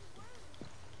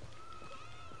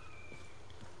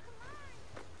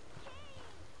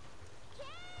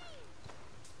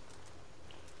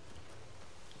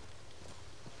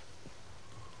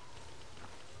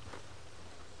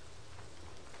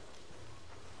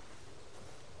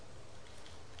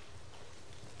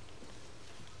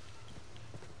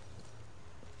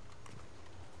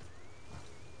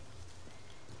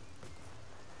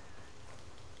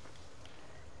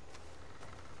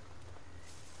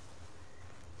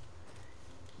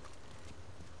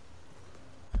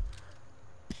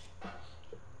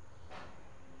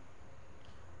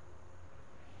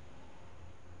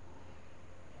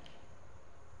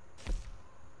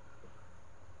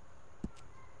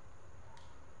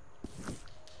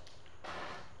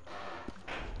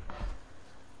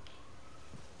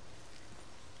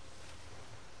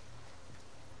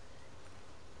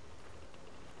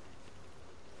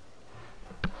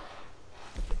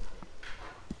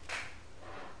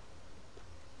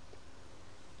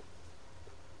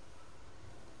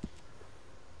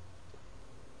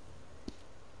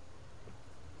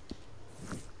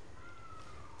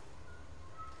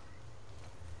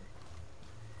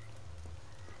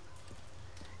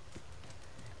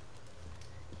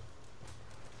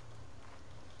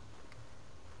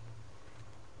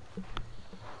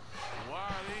 Why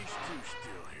are these two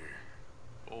still here?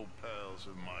 Old pals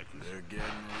of Michael's. They're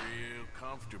getting real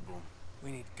comfortable.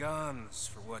 We need guns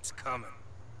for what's coming.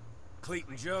 Cleet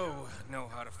and Joe know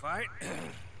how to fight.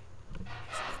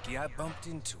 It's lucky I bumped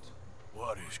into them.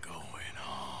 What is going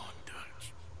on,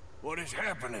 Dutch? What is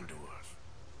happening to us?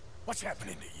 What's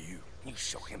happening to you? You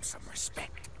show him some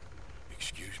respect.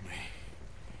 Excuse me.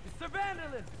 Mr.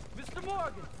 Vanderlyn, Mr.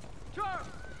 Morgan, Charles.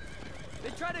 They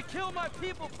try to kill my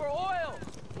people for oil.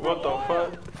 What the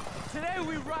fuck? Today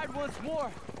we ride once more.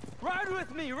 Ride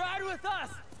with me, ride with us.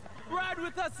 Ride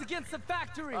with us against the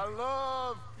factory. I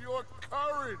love your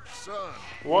courage, son.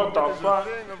 What the It is fuck? a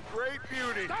thing of great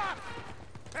beauty. Stop!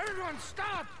 Everyone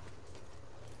stop!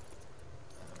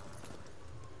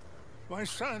 My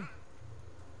son,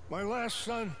 my last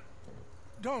son,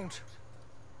 don't.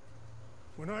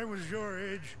 When I was your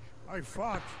age, I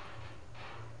fought.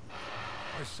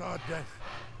 I saw death.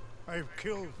 I have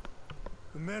killed.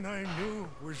 The men I knew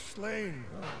were slain.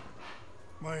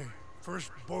 My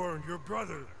firstborn, your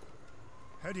brother,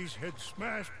 had his head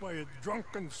smashed by a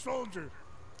drunken soldier.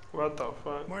 What the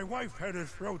fuck? My wife had her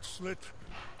throat slit.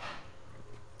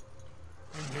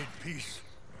 I made peace.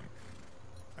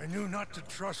 I knew not to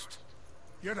trust,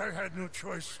 yet I had no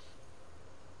choice.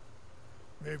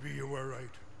 Maybe you were right.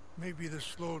 Maybe the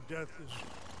slow death is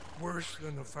worse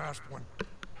than the fast one.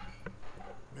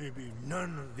 Maybe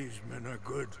none of these men are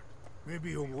good.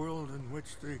 Maybe a world in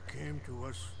which they came to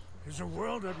us is a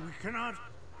world that we cannot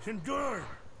endure.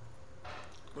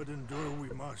 But endure we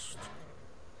must.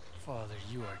 Father,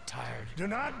 you are tired. Do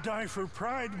not die for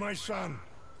pride, my son.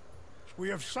 We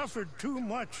have suffered too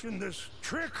much in this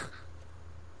trick.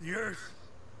 The earth,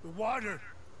 the water,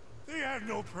 they have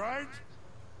no pride.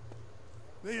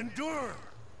 They endure,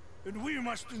 and we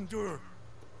must endure.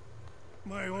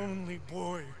 My only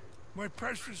boy, my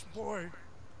precious boy,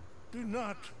 do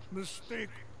not mistake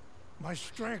my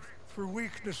strength for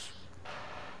weakness.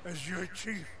 As your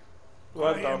chief,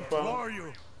 What I the implore fuck?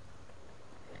 you.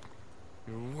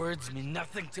 Your words mean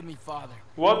nothing to me, Father.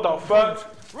 What the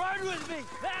fuck? Ride with me.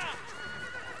 Ah!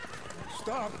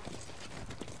 Stop.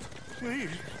 Please.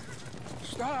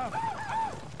 Stop.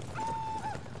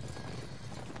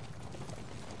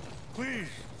 Please,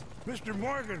 Mr.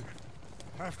 Morgan,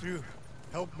 after you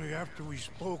helped me after we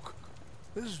spoke,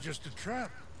 this is just a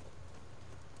trap.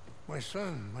 My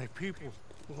son, my people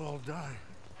will all die.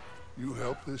 You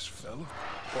help this fella,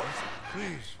 Arthur?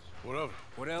 Please. What of it?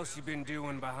 What else you been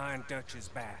doing behind Dutch's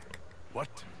back?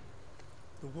 What?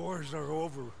 The wars are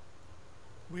over.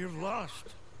 We have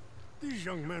lost. These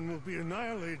young men will be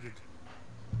annihilated.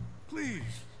 Please.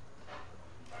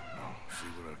 I'll see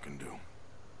what I can do.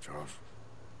 Charles?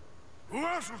 Who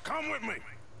else will come with me?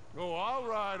 Oh, all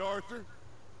right, Arthur.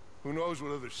 Who knows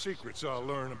what other secrets I'll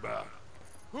learn about?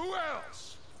 Who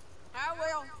else? I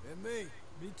will. And me.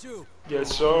 Me too.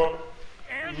 Yes, sir.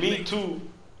 And Me too.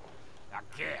 I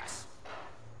guess.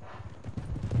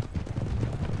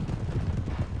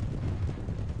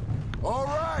 All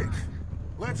right.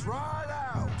 Let's ride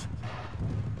out.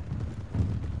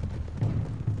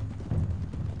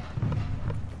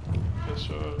 Yes,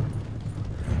 sir.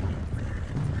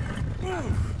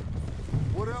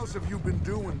 What else have you been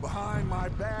doing behind my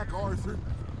back, Arthur?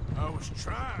 I was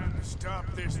trying to stop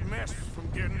this mess from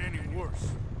getting any worse.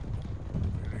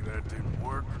 Maybe that didn't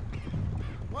work.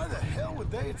 Why the hell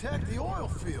would they attack the oil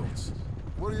fields?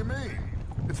 What do you mean?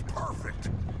 It's perfect.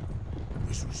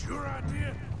 This was your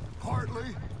idea?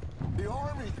 Partly. The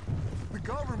army, the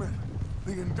government,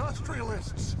 the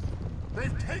industrialists.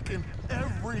 They've taken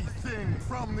everything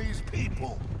from these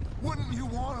people. Wouldn't you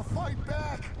want to fight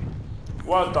back?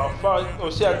 What the fuck?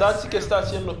 O sea, Darcy que está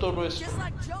haciendo todo esto. Just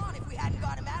like John if we hadn't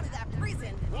got him out of that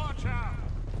prison. Watch out!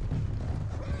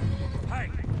 Hey,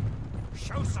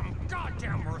 show some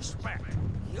goddamn respect.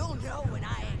 You'll know when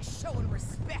I ain't showing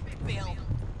respect, Bill.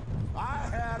 I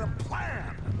had a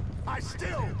plan. I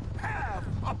still have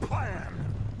a plan.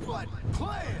 What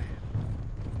plan?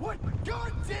 What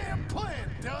goddamn plan,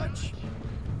 Dutch?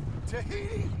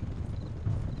 Tahiti?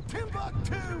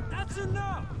 Timbuktu? That's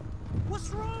enough. What's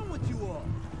wrong with you all?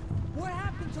 What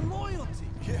happened to loyalty?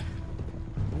 Yeah.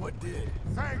 What did?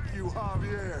 Thank you,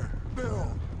 Javier.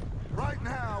 Bill. Right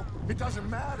now, it doesn't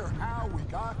matter how we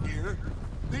got here.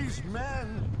 These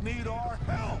men need our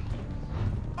help.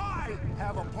 I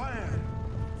have a plan.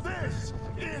 This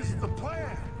is the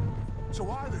plan. So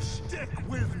either stick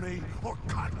with me or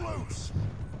cut loose.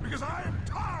 Because I am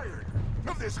tired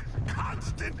of this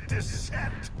constant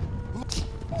descent.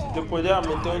 Te podía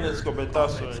meter un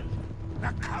escopetazo, eh.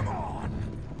 Now come on.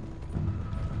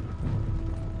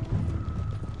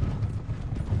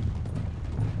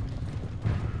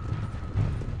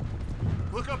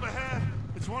 Look up ahead.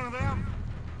 It's one of them.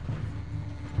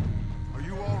 Are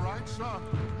you all right, son?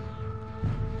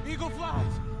 Eagle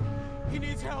flies. He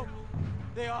needs help.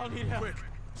 They all need help. Quick,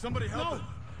 somebody help him.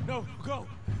 No, go.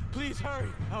 Please hurry.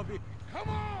 I'll be. Come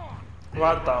on!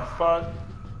 What the fuck?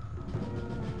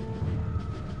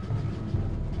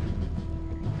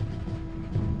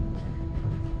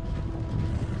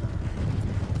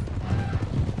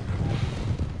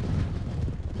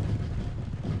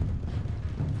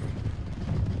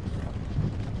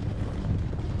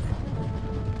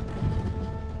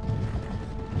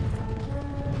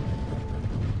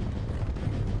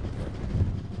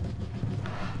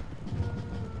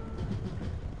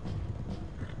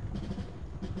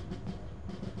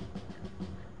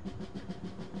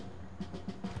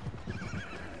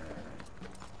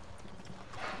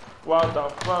 What the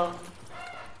fuck?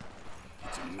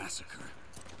 It's a massacre.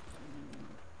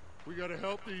 We gotta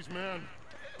help these men.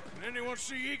 Can anyone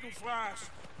see eagle flies?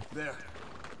 There,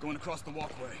 going across the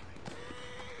walkway.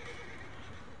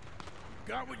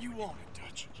 Got what you wanted,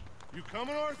 Dutch. You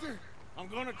coming, Arthur? I'm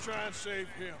gonna try and save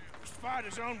him. This fight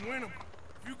is unwinnable.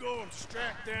 If you go and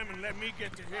distract them and let me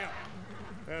get to him.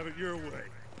 Have it your way.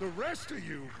 The rest of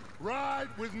you, ride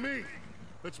with me.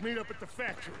 Let's meet up at the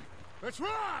factory. Let's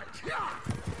ride! Yeah!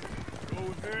 Go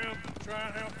with him, try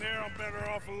and help there. I'm better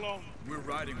off alone. We're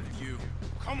riding with you.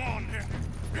 Come on, then.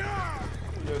 Yeah!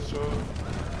 Yes, sir.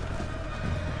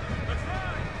 Let's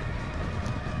ride!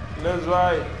 Let's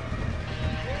ride.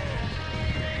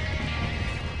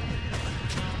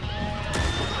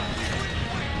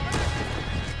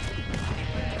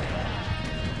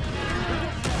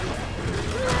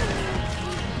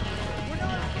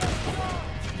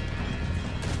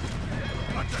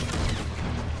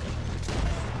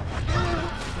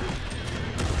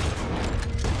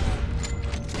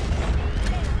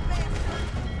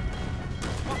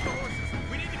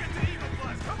 We need to get to Eagle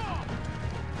Flies. Come on!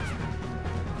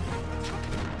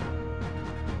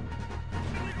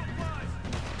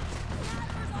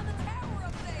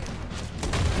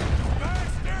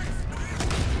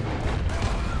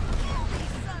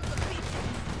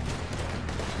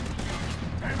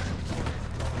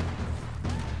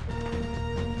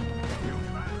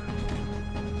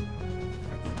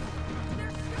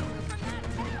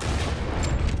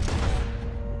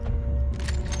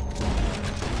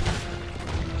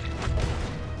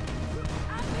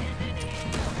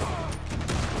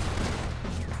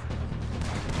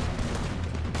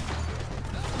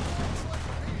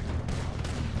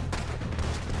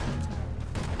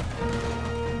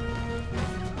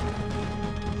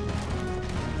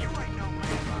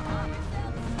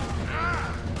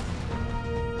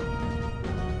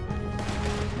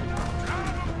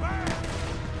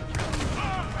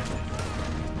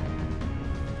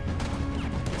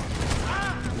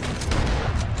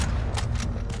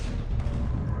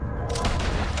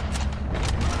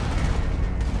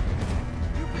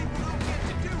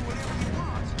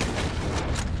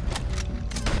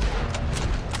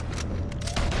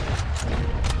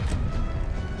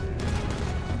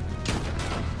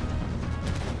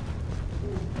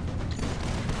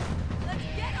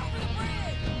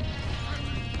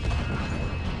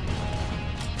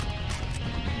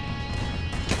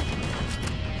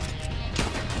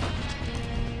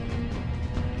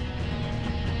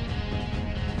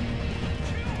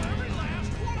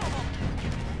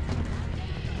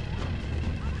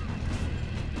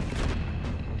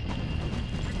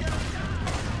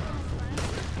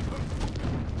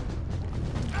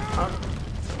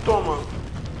 Toma.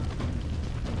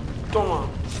 Toma.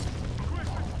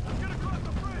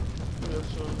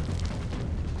 Eso.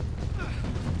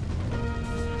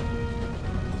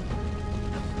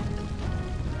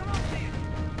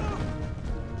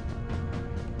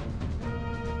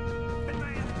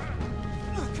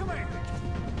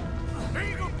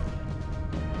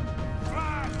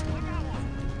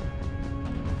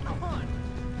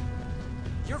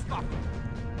 You're fucking.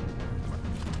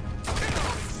 Get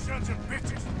off, sons of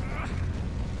bitches!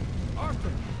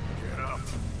 Arthur! Get up.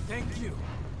 Thank you.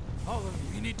 All of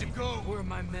you. We need to go. Where are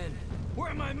my men?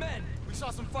 Where are my men? We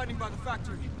saw some fighting by the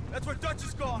factory. That's where Dutch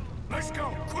is gone. Let's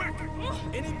go, quick!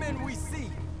 Any men we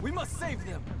see, we must save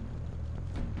them.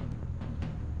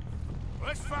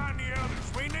 Let's find the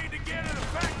others. We need to get to the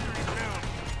factory now.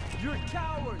 You're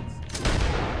cowards!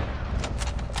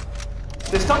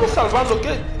 Te estamos salvando,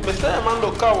 ¿qué? Me está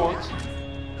llamando coward.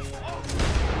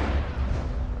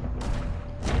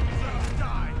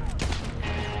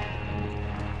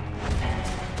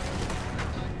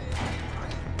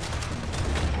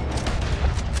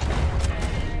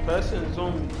 Parecen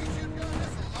zombies.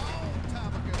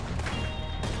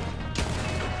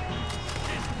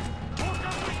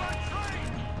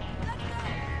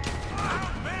 How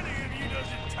many of you does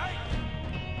it take?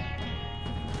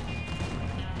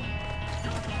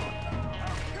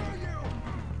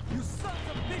 You sons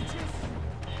of bitches!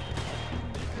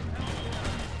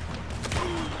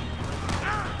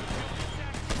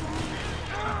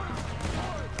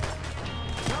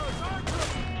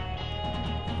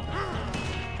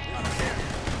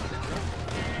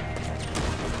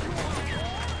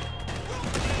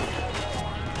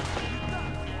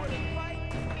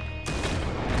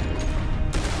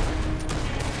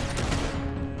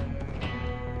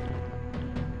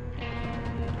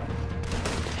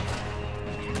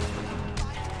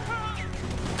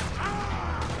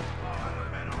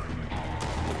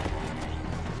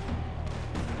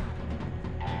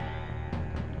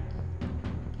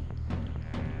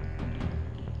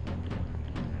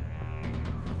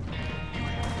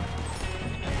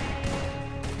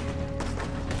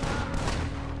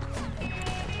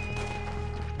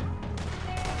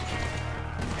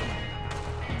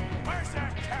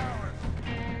 that tower!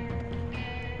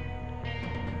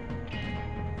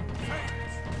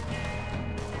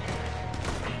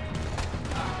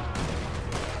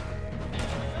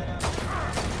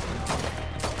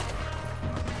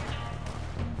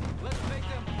 Let's make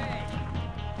them pay.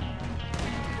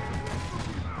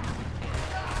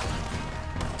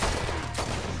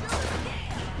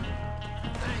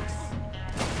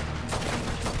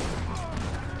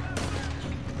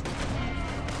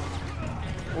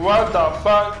 What the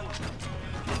fuck?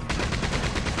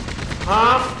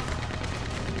 Huh?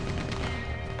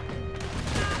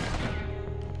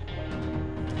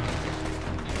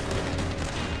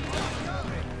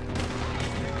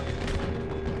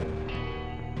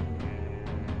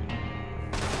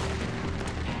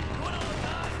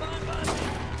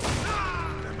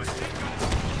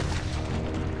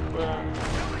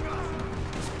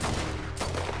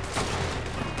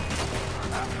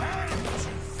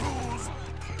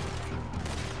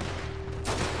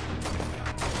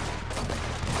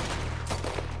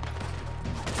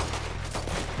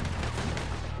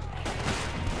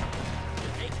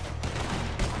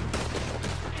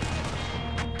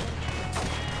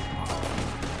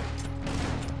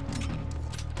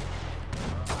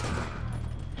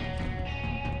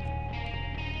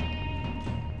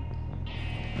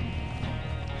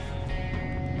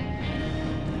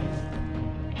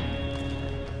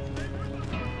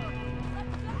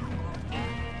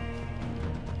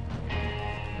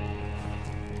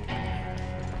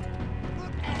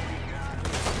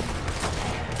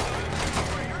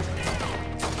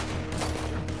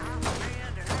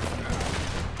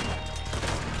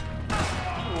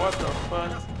 What the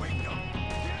fuck?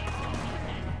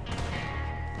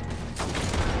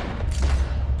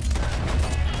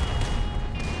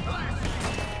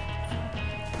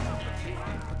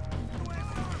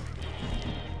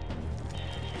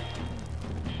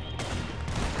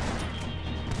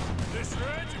 This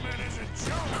regiment is a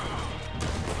joke!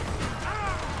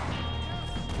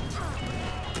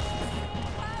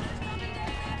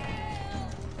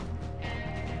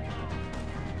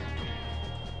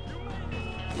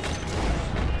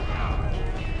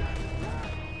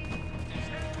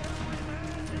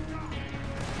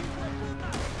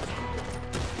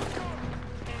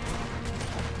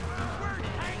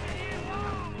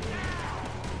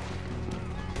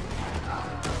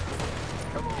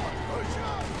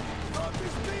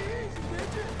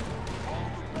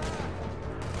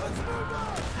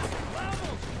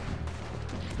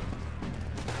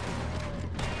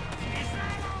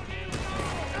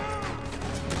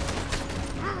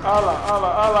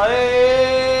 Allah,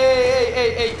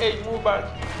 hey, move back.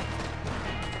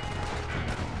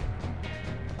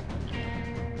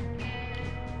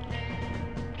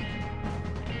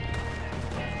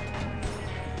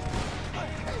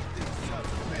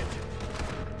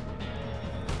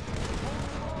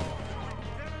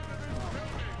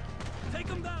 Take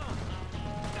him down!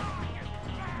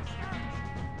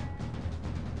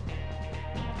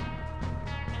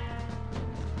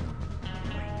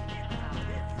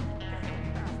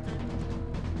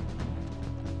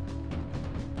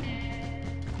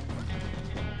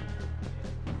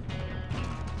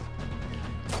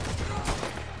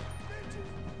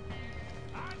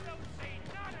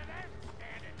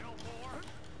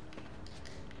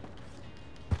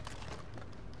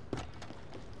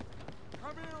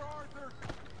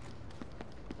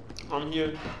 I'm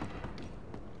here.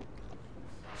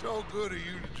 So good of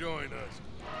you to join us.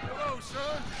 Hello,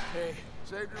 son. Hey,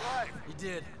 Saved your life. you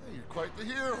did. Hey, you're quite the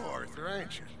hero, Arthur,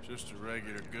 ain't you? Just a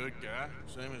regular good guy,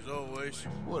 same as always.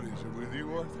 What is it with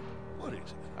you, Arthur? What is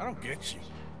it? I don't get you.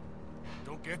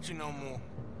 Don't get you no more.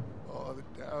 Oh,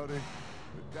 the doubting.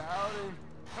 The doubting.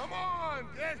 Come on,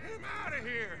 get him out of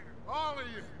here. All of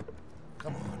you.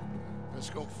 Come on. Let's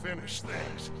go finish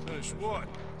things. Finish what?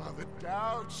 The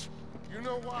doubts. You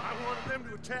know why I wanted them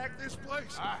to attack this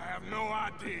place? I have no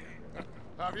idea.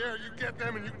 Javier, you get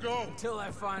them and you go. Until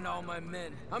I find all my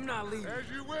men, I'm not leaving. As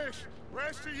you wish.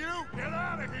 Rest of you, get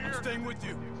out of here. I'm staying with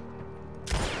you.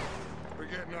 We're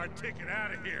getting our ticket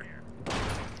out of here.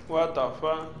 What the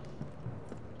fuck?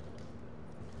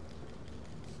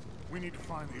 We need to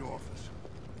find the office.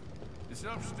 It's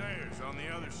upstairs on the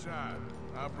other side.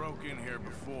 I broke in here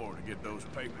before to get those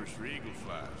papers for Eagle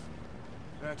Flies.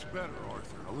 That's better,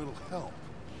 Arthur. A little help.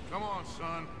 Come on,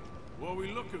 son. What are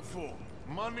we looking for?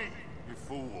 Money, you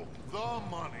fool. The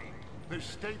money. There's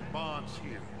state bonds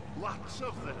here. Lots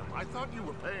of them. I thought you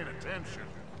were paying attention.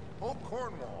 Whole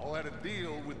Cornwall had a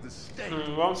deal with the state.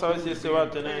 Vamos a ver si este va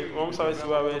a tener, vamos a ver si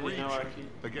va a haber dinero aquí.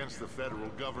 Against the federal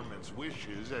government's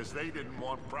wishes, as they didn't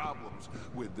want problems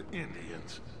with the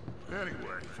Indians.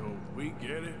 Anyway. So we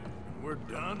get it. We're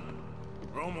done.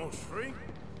 We're almost free.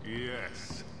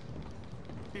 Yes.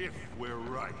 If we're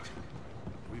right.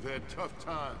 We've had tough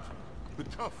times. The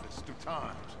toughest of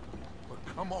times. But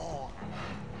come on.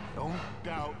 Don't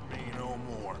doubt me no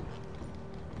more.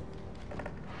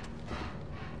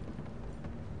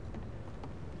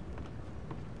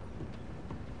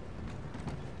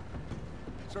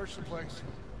 Search the place.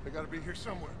 They gotta be here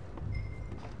somewhere.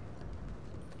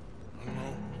 I don't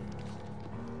know.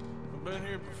 I've been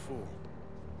here before.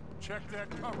 Check that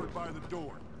cupboard by the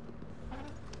door.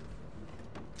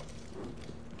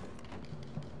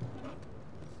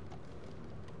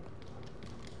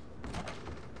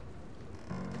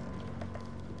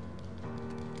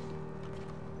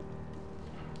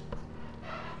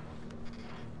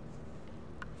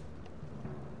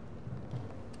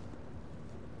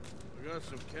 I got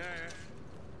some cash.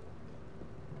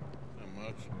 Not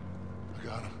much. I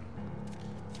got him.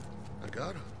 I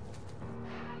got him.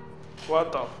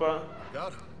 What the fuck?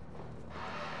 Got him.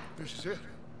 This is it.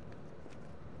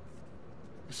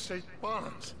 Estate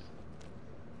bonds.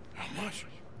 How much?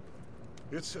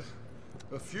 It's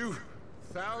a few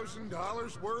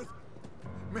 $1,000s worth,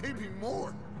 maybe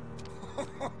more.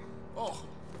 Oh,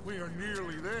 we are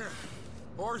nearly there.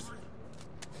 Arthur,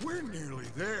 we're nearly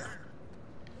there.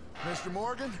 Mr.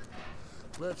 Morgan,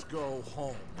 let's go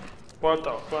home. What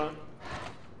the fuck?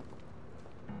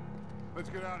 Let's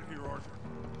get out of here, Arthur.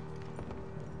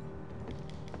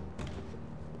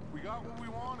 We got what we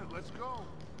wanted. Let's go.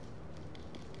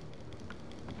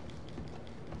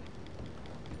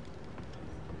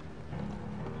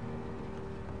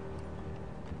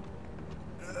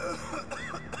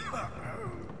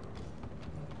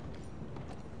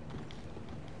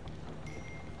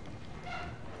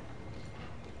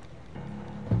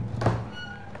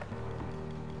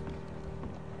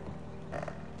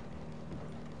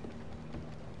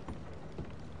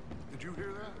 Did you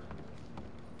hear that?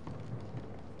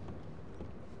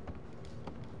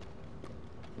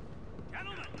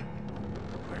 Gentlemen,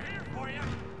 we're here for you.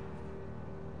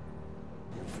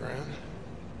 Your friend?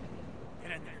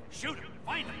 Get in there. Shoot him.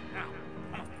 Find him now.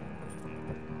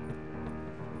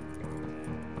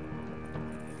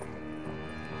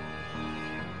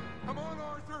 Come on,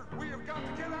 Arthur. We have got to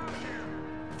get out of here.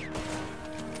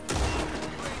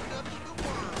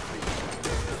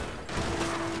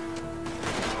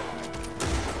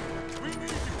 We need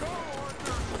to go,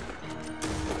 Arthur.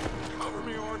 Cover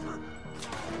me, Arthur.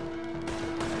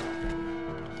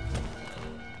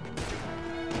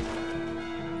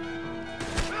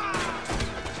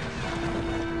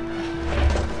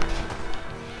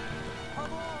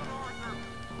 Come on, Arthur.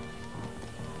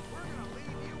 We're gonna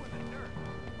leave you in the dirt.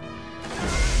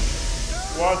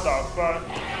 What the fuck?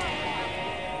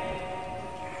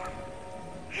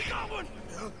 We got one!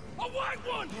 A white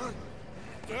one!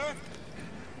 Dad?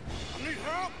 I need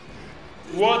help.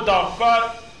 What the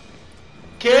fuck?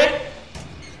 ¿Qué?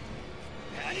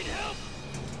 I need help!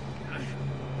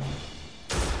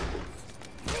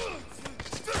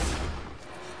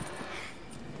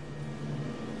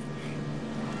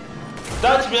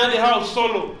 That's behind the house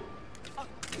solo.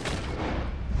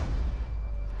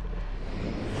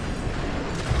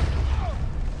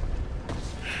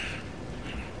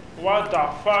 What the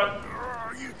fuck?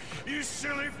 Oh, you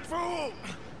silly fool!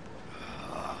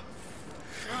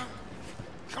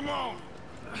 Come on!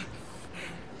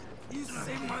 You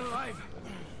saved my life.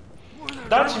 More than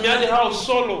That's behind the house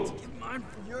solo. give mine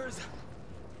for yours.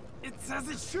 It's as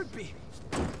it should be.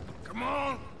 Come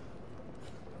on!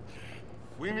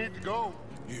 We need to go.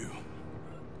 You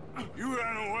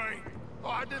ran away. Oh,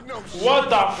 I didn't know. What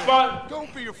the fuck?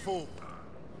 Don't be a fool.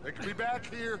 They could be back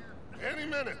here any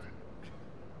minute.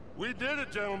 We did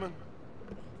it, gentlemen.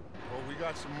 Well, we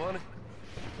got some money.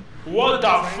 What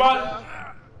the fuck?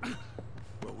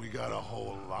 But we got a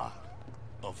whole lot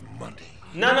of money.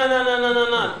 No.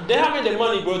 They have the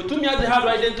money, bro. Tú me has dejado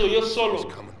ahí dentro, yo solo.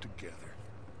 It's coming together.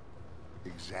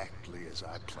 Exactly as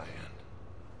I planned.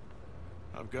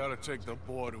 I've got to take the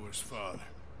boy to his father.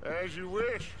 As you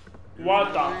wish.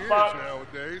 What the Usually fuck? is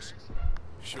nowadays.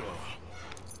 Sure.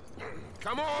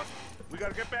 Come on. We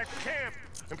gotta get back to camp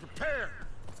and prepare.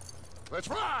 Let's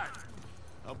ride.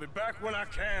 I'll be back when I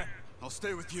can. I'll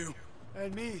stay with you.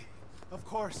 And me, of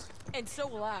course. And so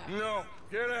will I. No,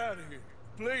 get out of here.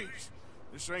 Please.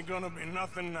 This ain't gonna be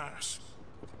nothing nice.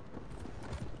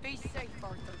 Be safe,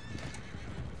 Arthur.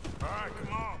 All right,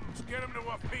 come on. Let's get him to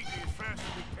Wapiti as fast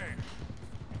as we can.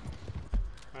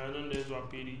 ¿dónde es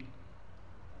Wapiri?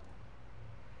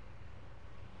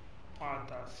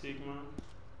 What a Sigma.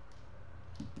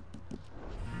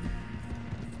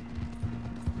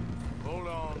 Hold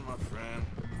on, my friend.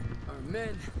 Our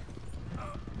men.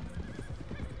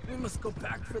 We must go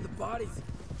back for the bodies.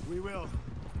 We will.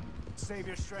 Save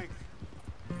your strength.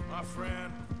 My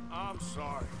friend, I'm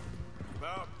sorry.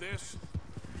 About this,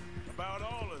 about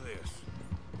all of this.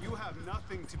 You have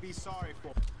nothing to be sorry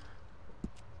for.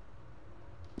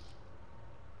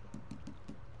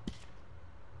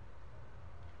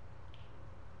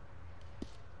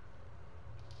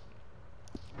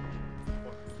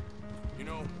 You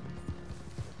know,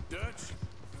 Dutch?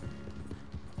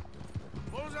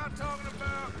 What was I talking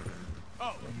about?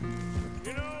 Oh,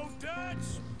 you know, Dutch?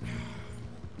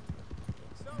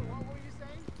 So, what were you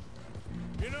saying?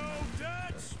 You know,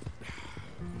 Dutch?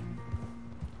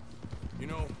 You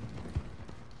know,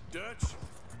 Dutch?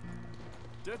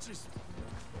 Dutch is...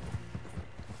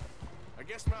 I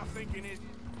guess my thinking is...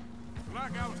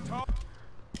 Like I was talking...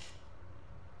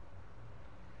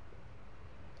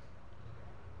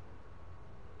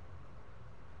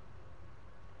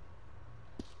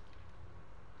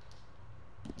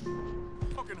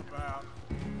 about.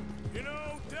 You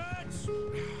know, Dutch? So,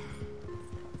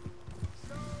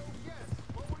 yes,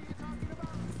 what were you talking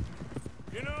about?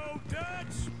 You know,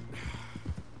 Dutch?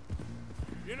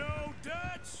 You know,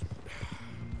 Dutch?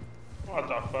 What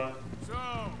the fuck?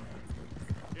 So,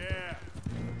 yeah.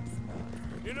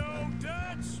 You know,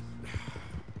 Dutch?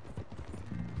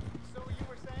 So you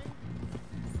were saying?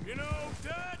 You know,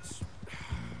 Dutch?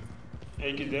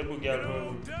 Hey, que You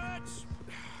know, Dutch?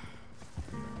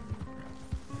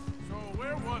 So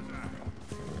where was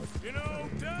I? You know,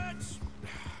 Dutch?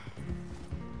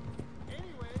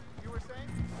 Anyway, you were saying?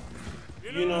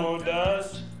 You know,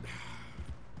 Dutch?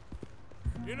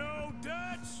 You know,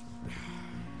 Dutch?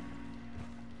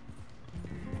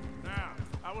 Now,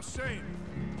 I was saying,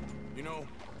 you know,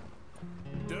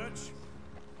 Dutch?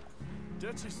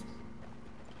 Dutch is...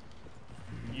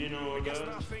 You know, I guess Dutch?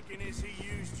 my thinking is he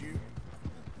used you.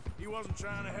 He wasn't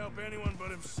trying to help anyone but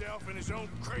himself and his own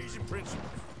crazy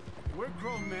principles. We're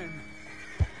grown men.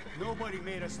 Nobody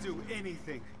made us do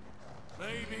anything.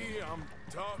 Maybe I'm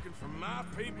talking for my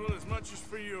people as much as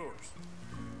for yours.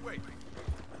 Wait,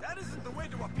 that isn't the way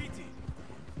to Wapiti.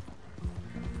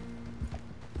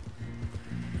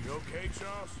 You okay,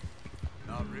 Charles?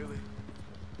 Not really.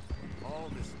 All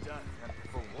this death,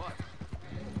 for what?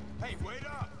 Hey, wait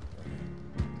up!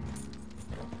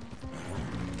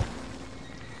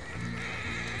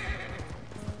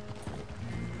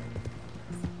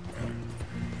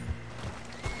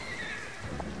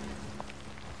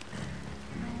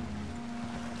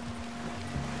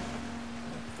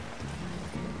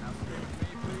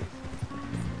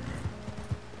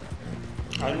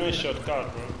 I know a shortcut,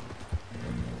 bro.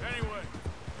 Anyway,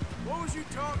 what was you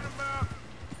talking about?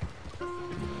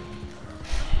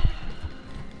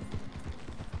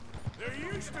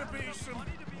 There used to be some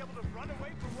money to be able to run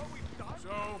away from what we've done.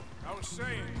 So, I was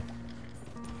saying,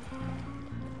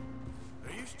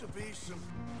 there used to be some...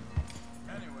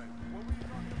 Anyway, what were you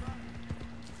talking about?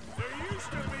 There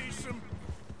used to be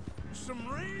some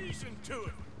reason to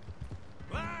it.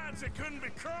 Lines that couldn't be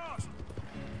crossed.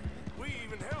 We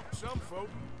even helped some folk.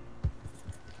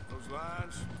 Those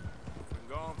lines have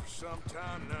been gone for some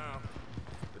time now.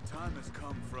 The time has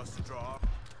come for us to draw.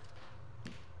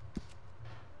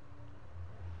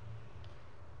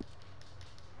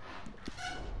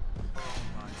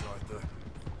 Lines, Arthur.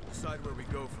 Decide where we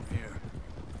go from here.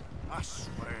 I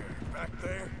swear, back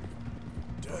there,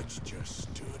 Dutch just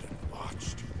stood and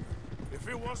watched. If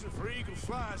it wasn't for Eagle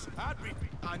Flies, I'd be...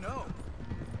 I know.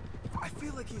 I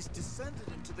feel like he's descended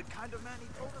into the kind of man he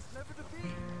told us never to be.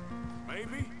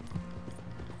 Maybe.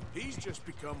 He's just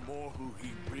become more who he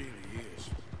really is.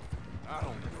 I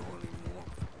don't know anymore.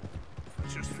 I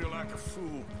just feel like a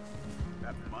fool.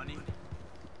 That money?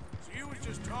 So you was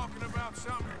just talking about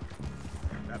something?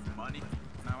 That money?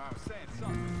 Now I was saying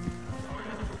something.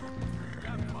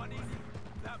 That money?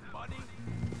 That money?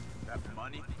 That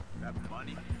money? That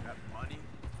money? That money?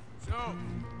 So,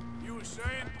 you were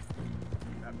saying?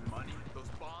 That money? Those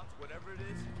bonds? Whatever it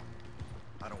is?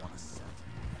 I don't want to cent.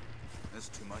 There's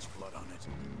too much blood on it.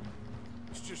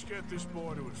 Let's just get this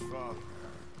boy to his father.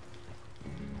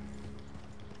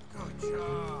 Good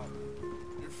job.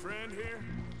 Your friend here?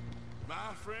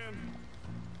 My friend?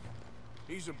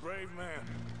 He's a brave man.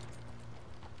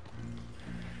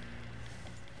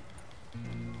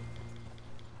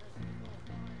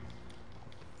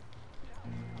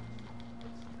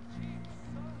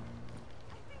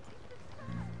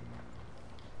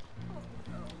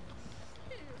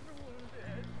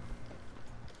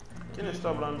 ¿Quién está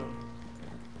hablando?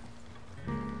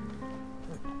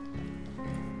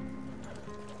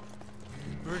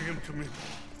 Bring him to me.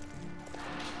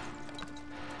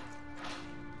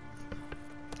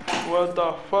 What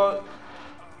the fuck?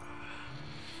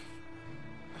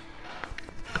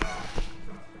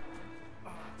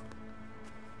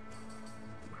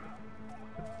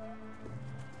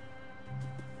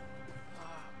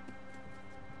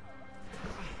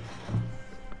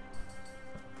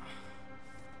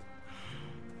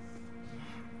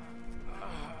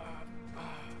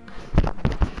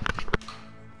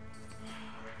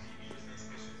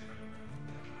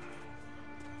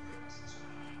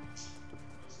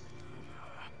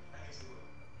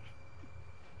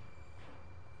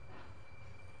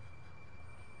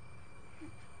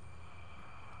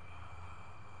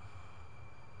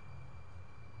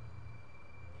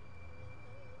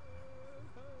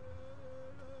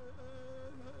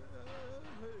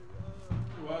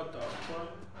 What the fuck?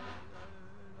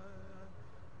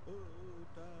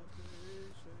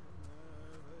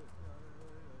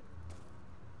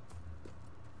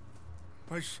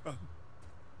 My son.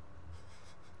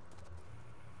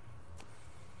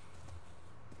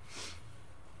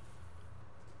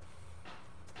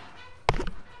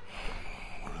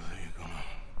 What are they gonna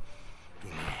do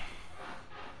now?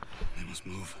 They must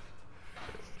move.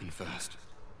 And fast.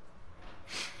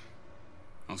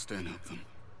 I'll stay and help them.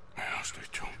 I'll stay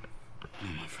too. No,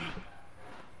 my friend.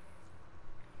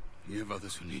 You have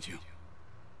others who need you.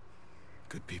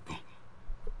 Good people.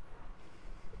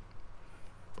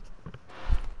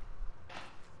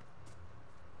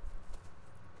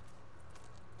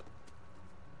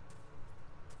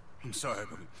 I'm sorry,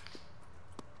 but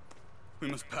we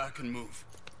must pack and move.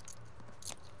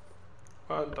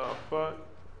 What the fuck?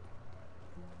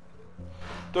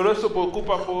 Todo esto por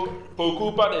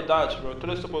culpa de Dutch, bro.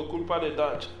 Todo esto por culpa de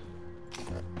Dutch.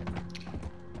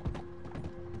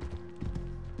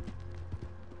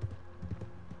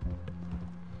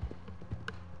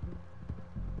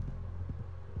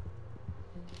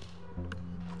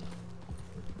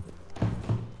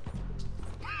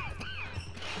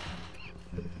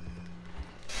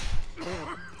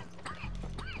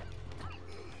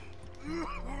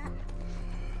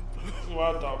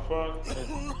 What the fuck?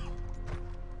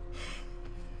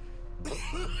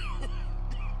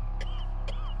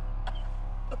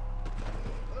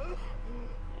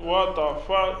 What the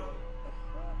fuck?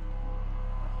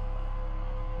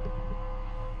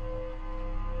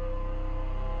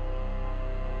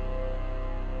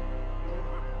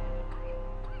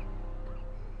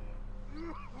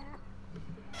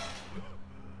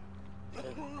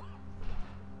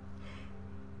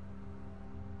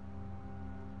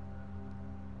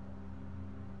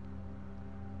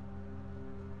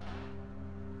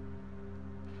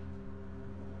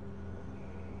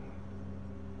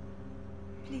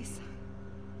 Please,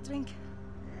 drink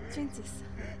this.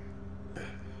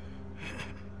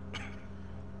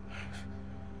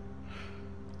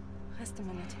 Rest a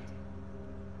minute.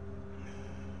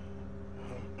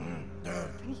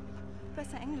 Wenn ich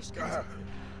besser Englisch könnte.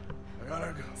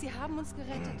 Sie haben uns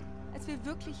gerettet, als wir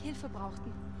wirklich Hilfe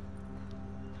brauchten.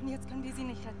 Und jetzt können wir sie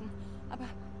nicht retten. Aber...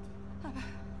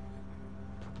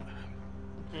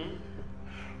 Hm?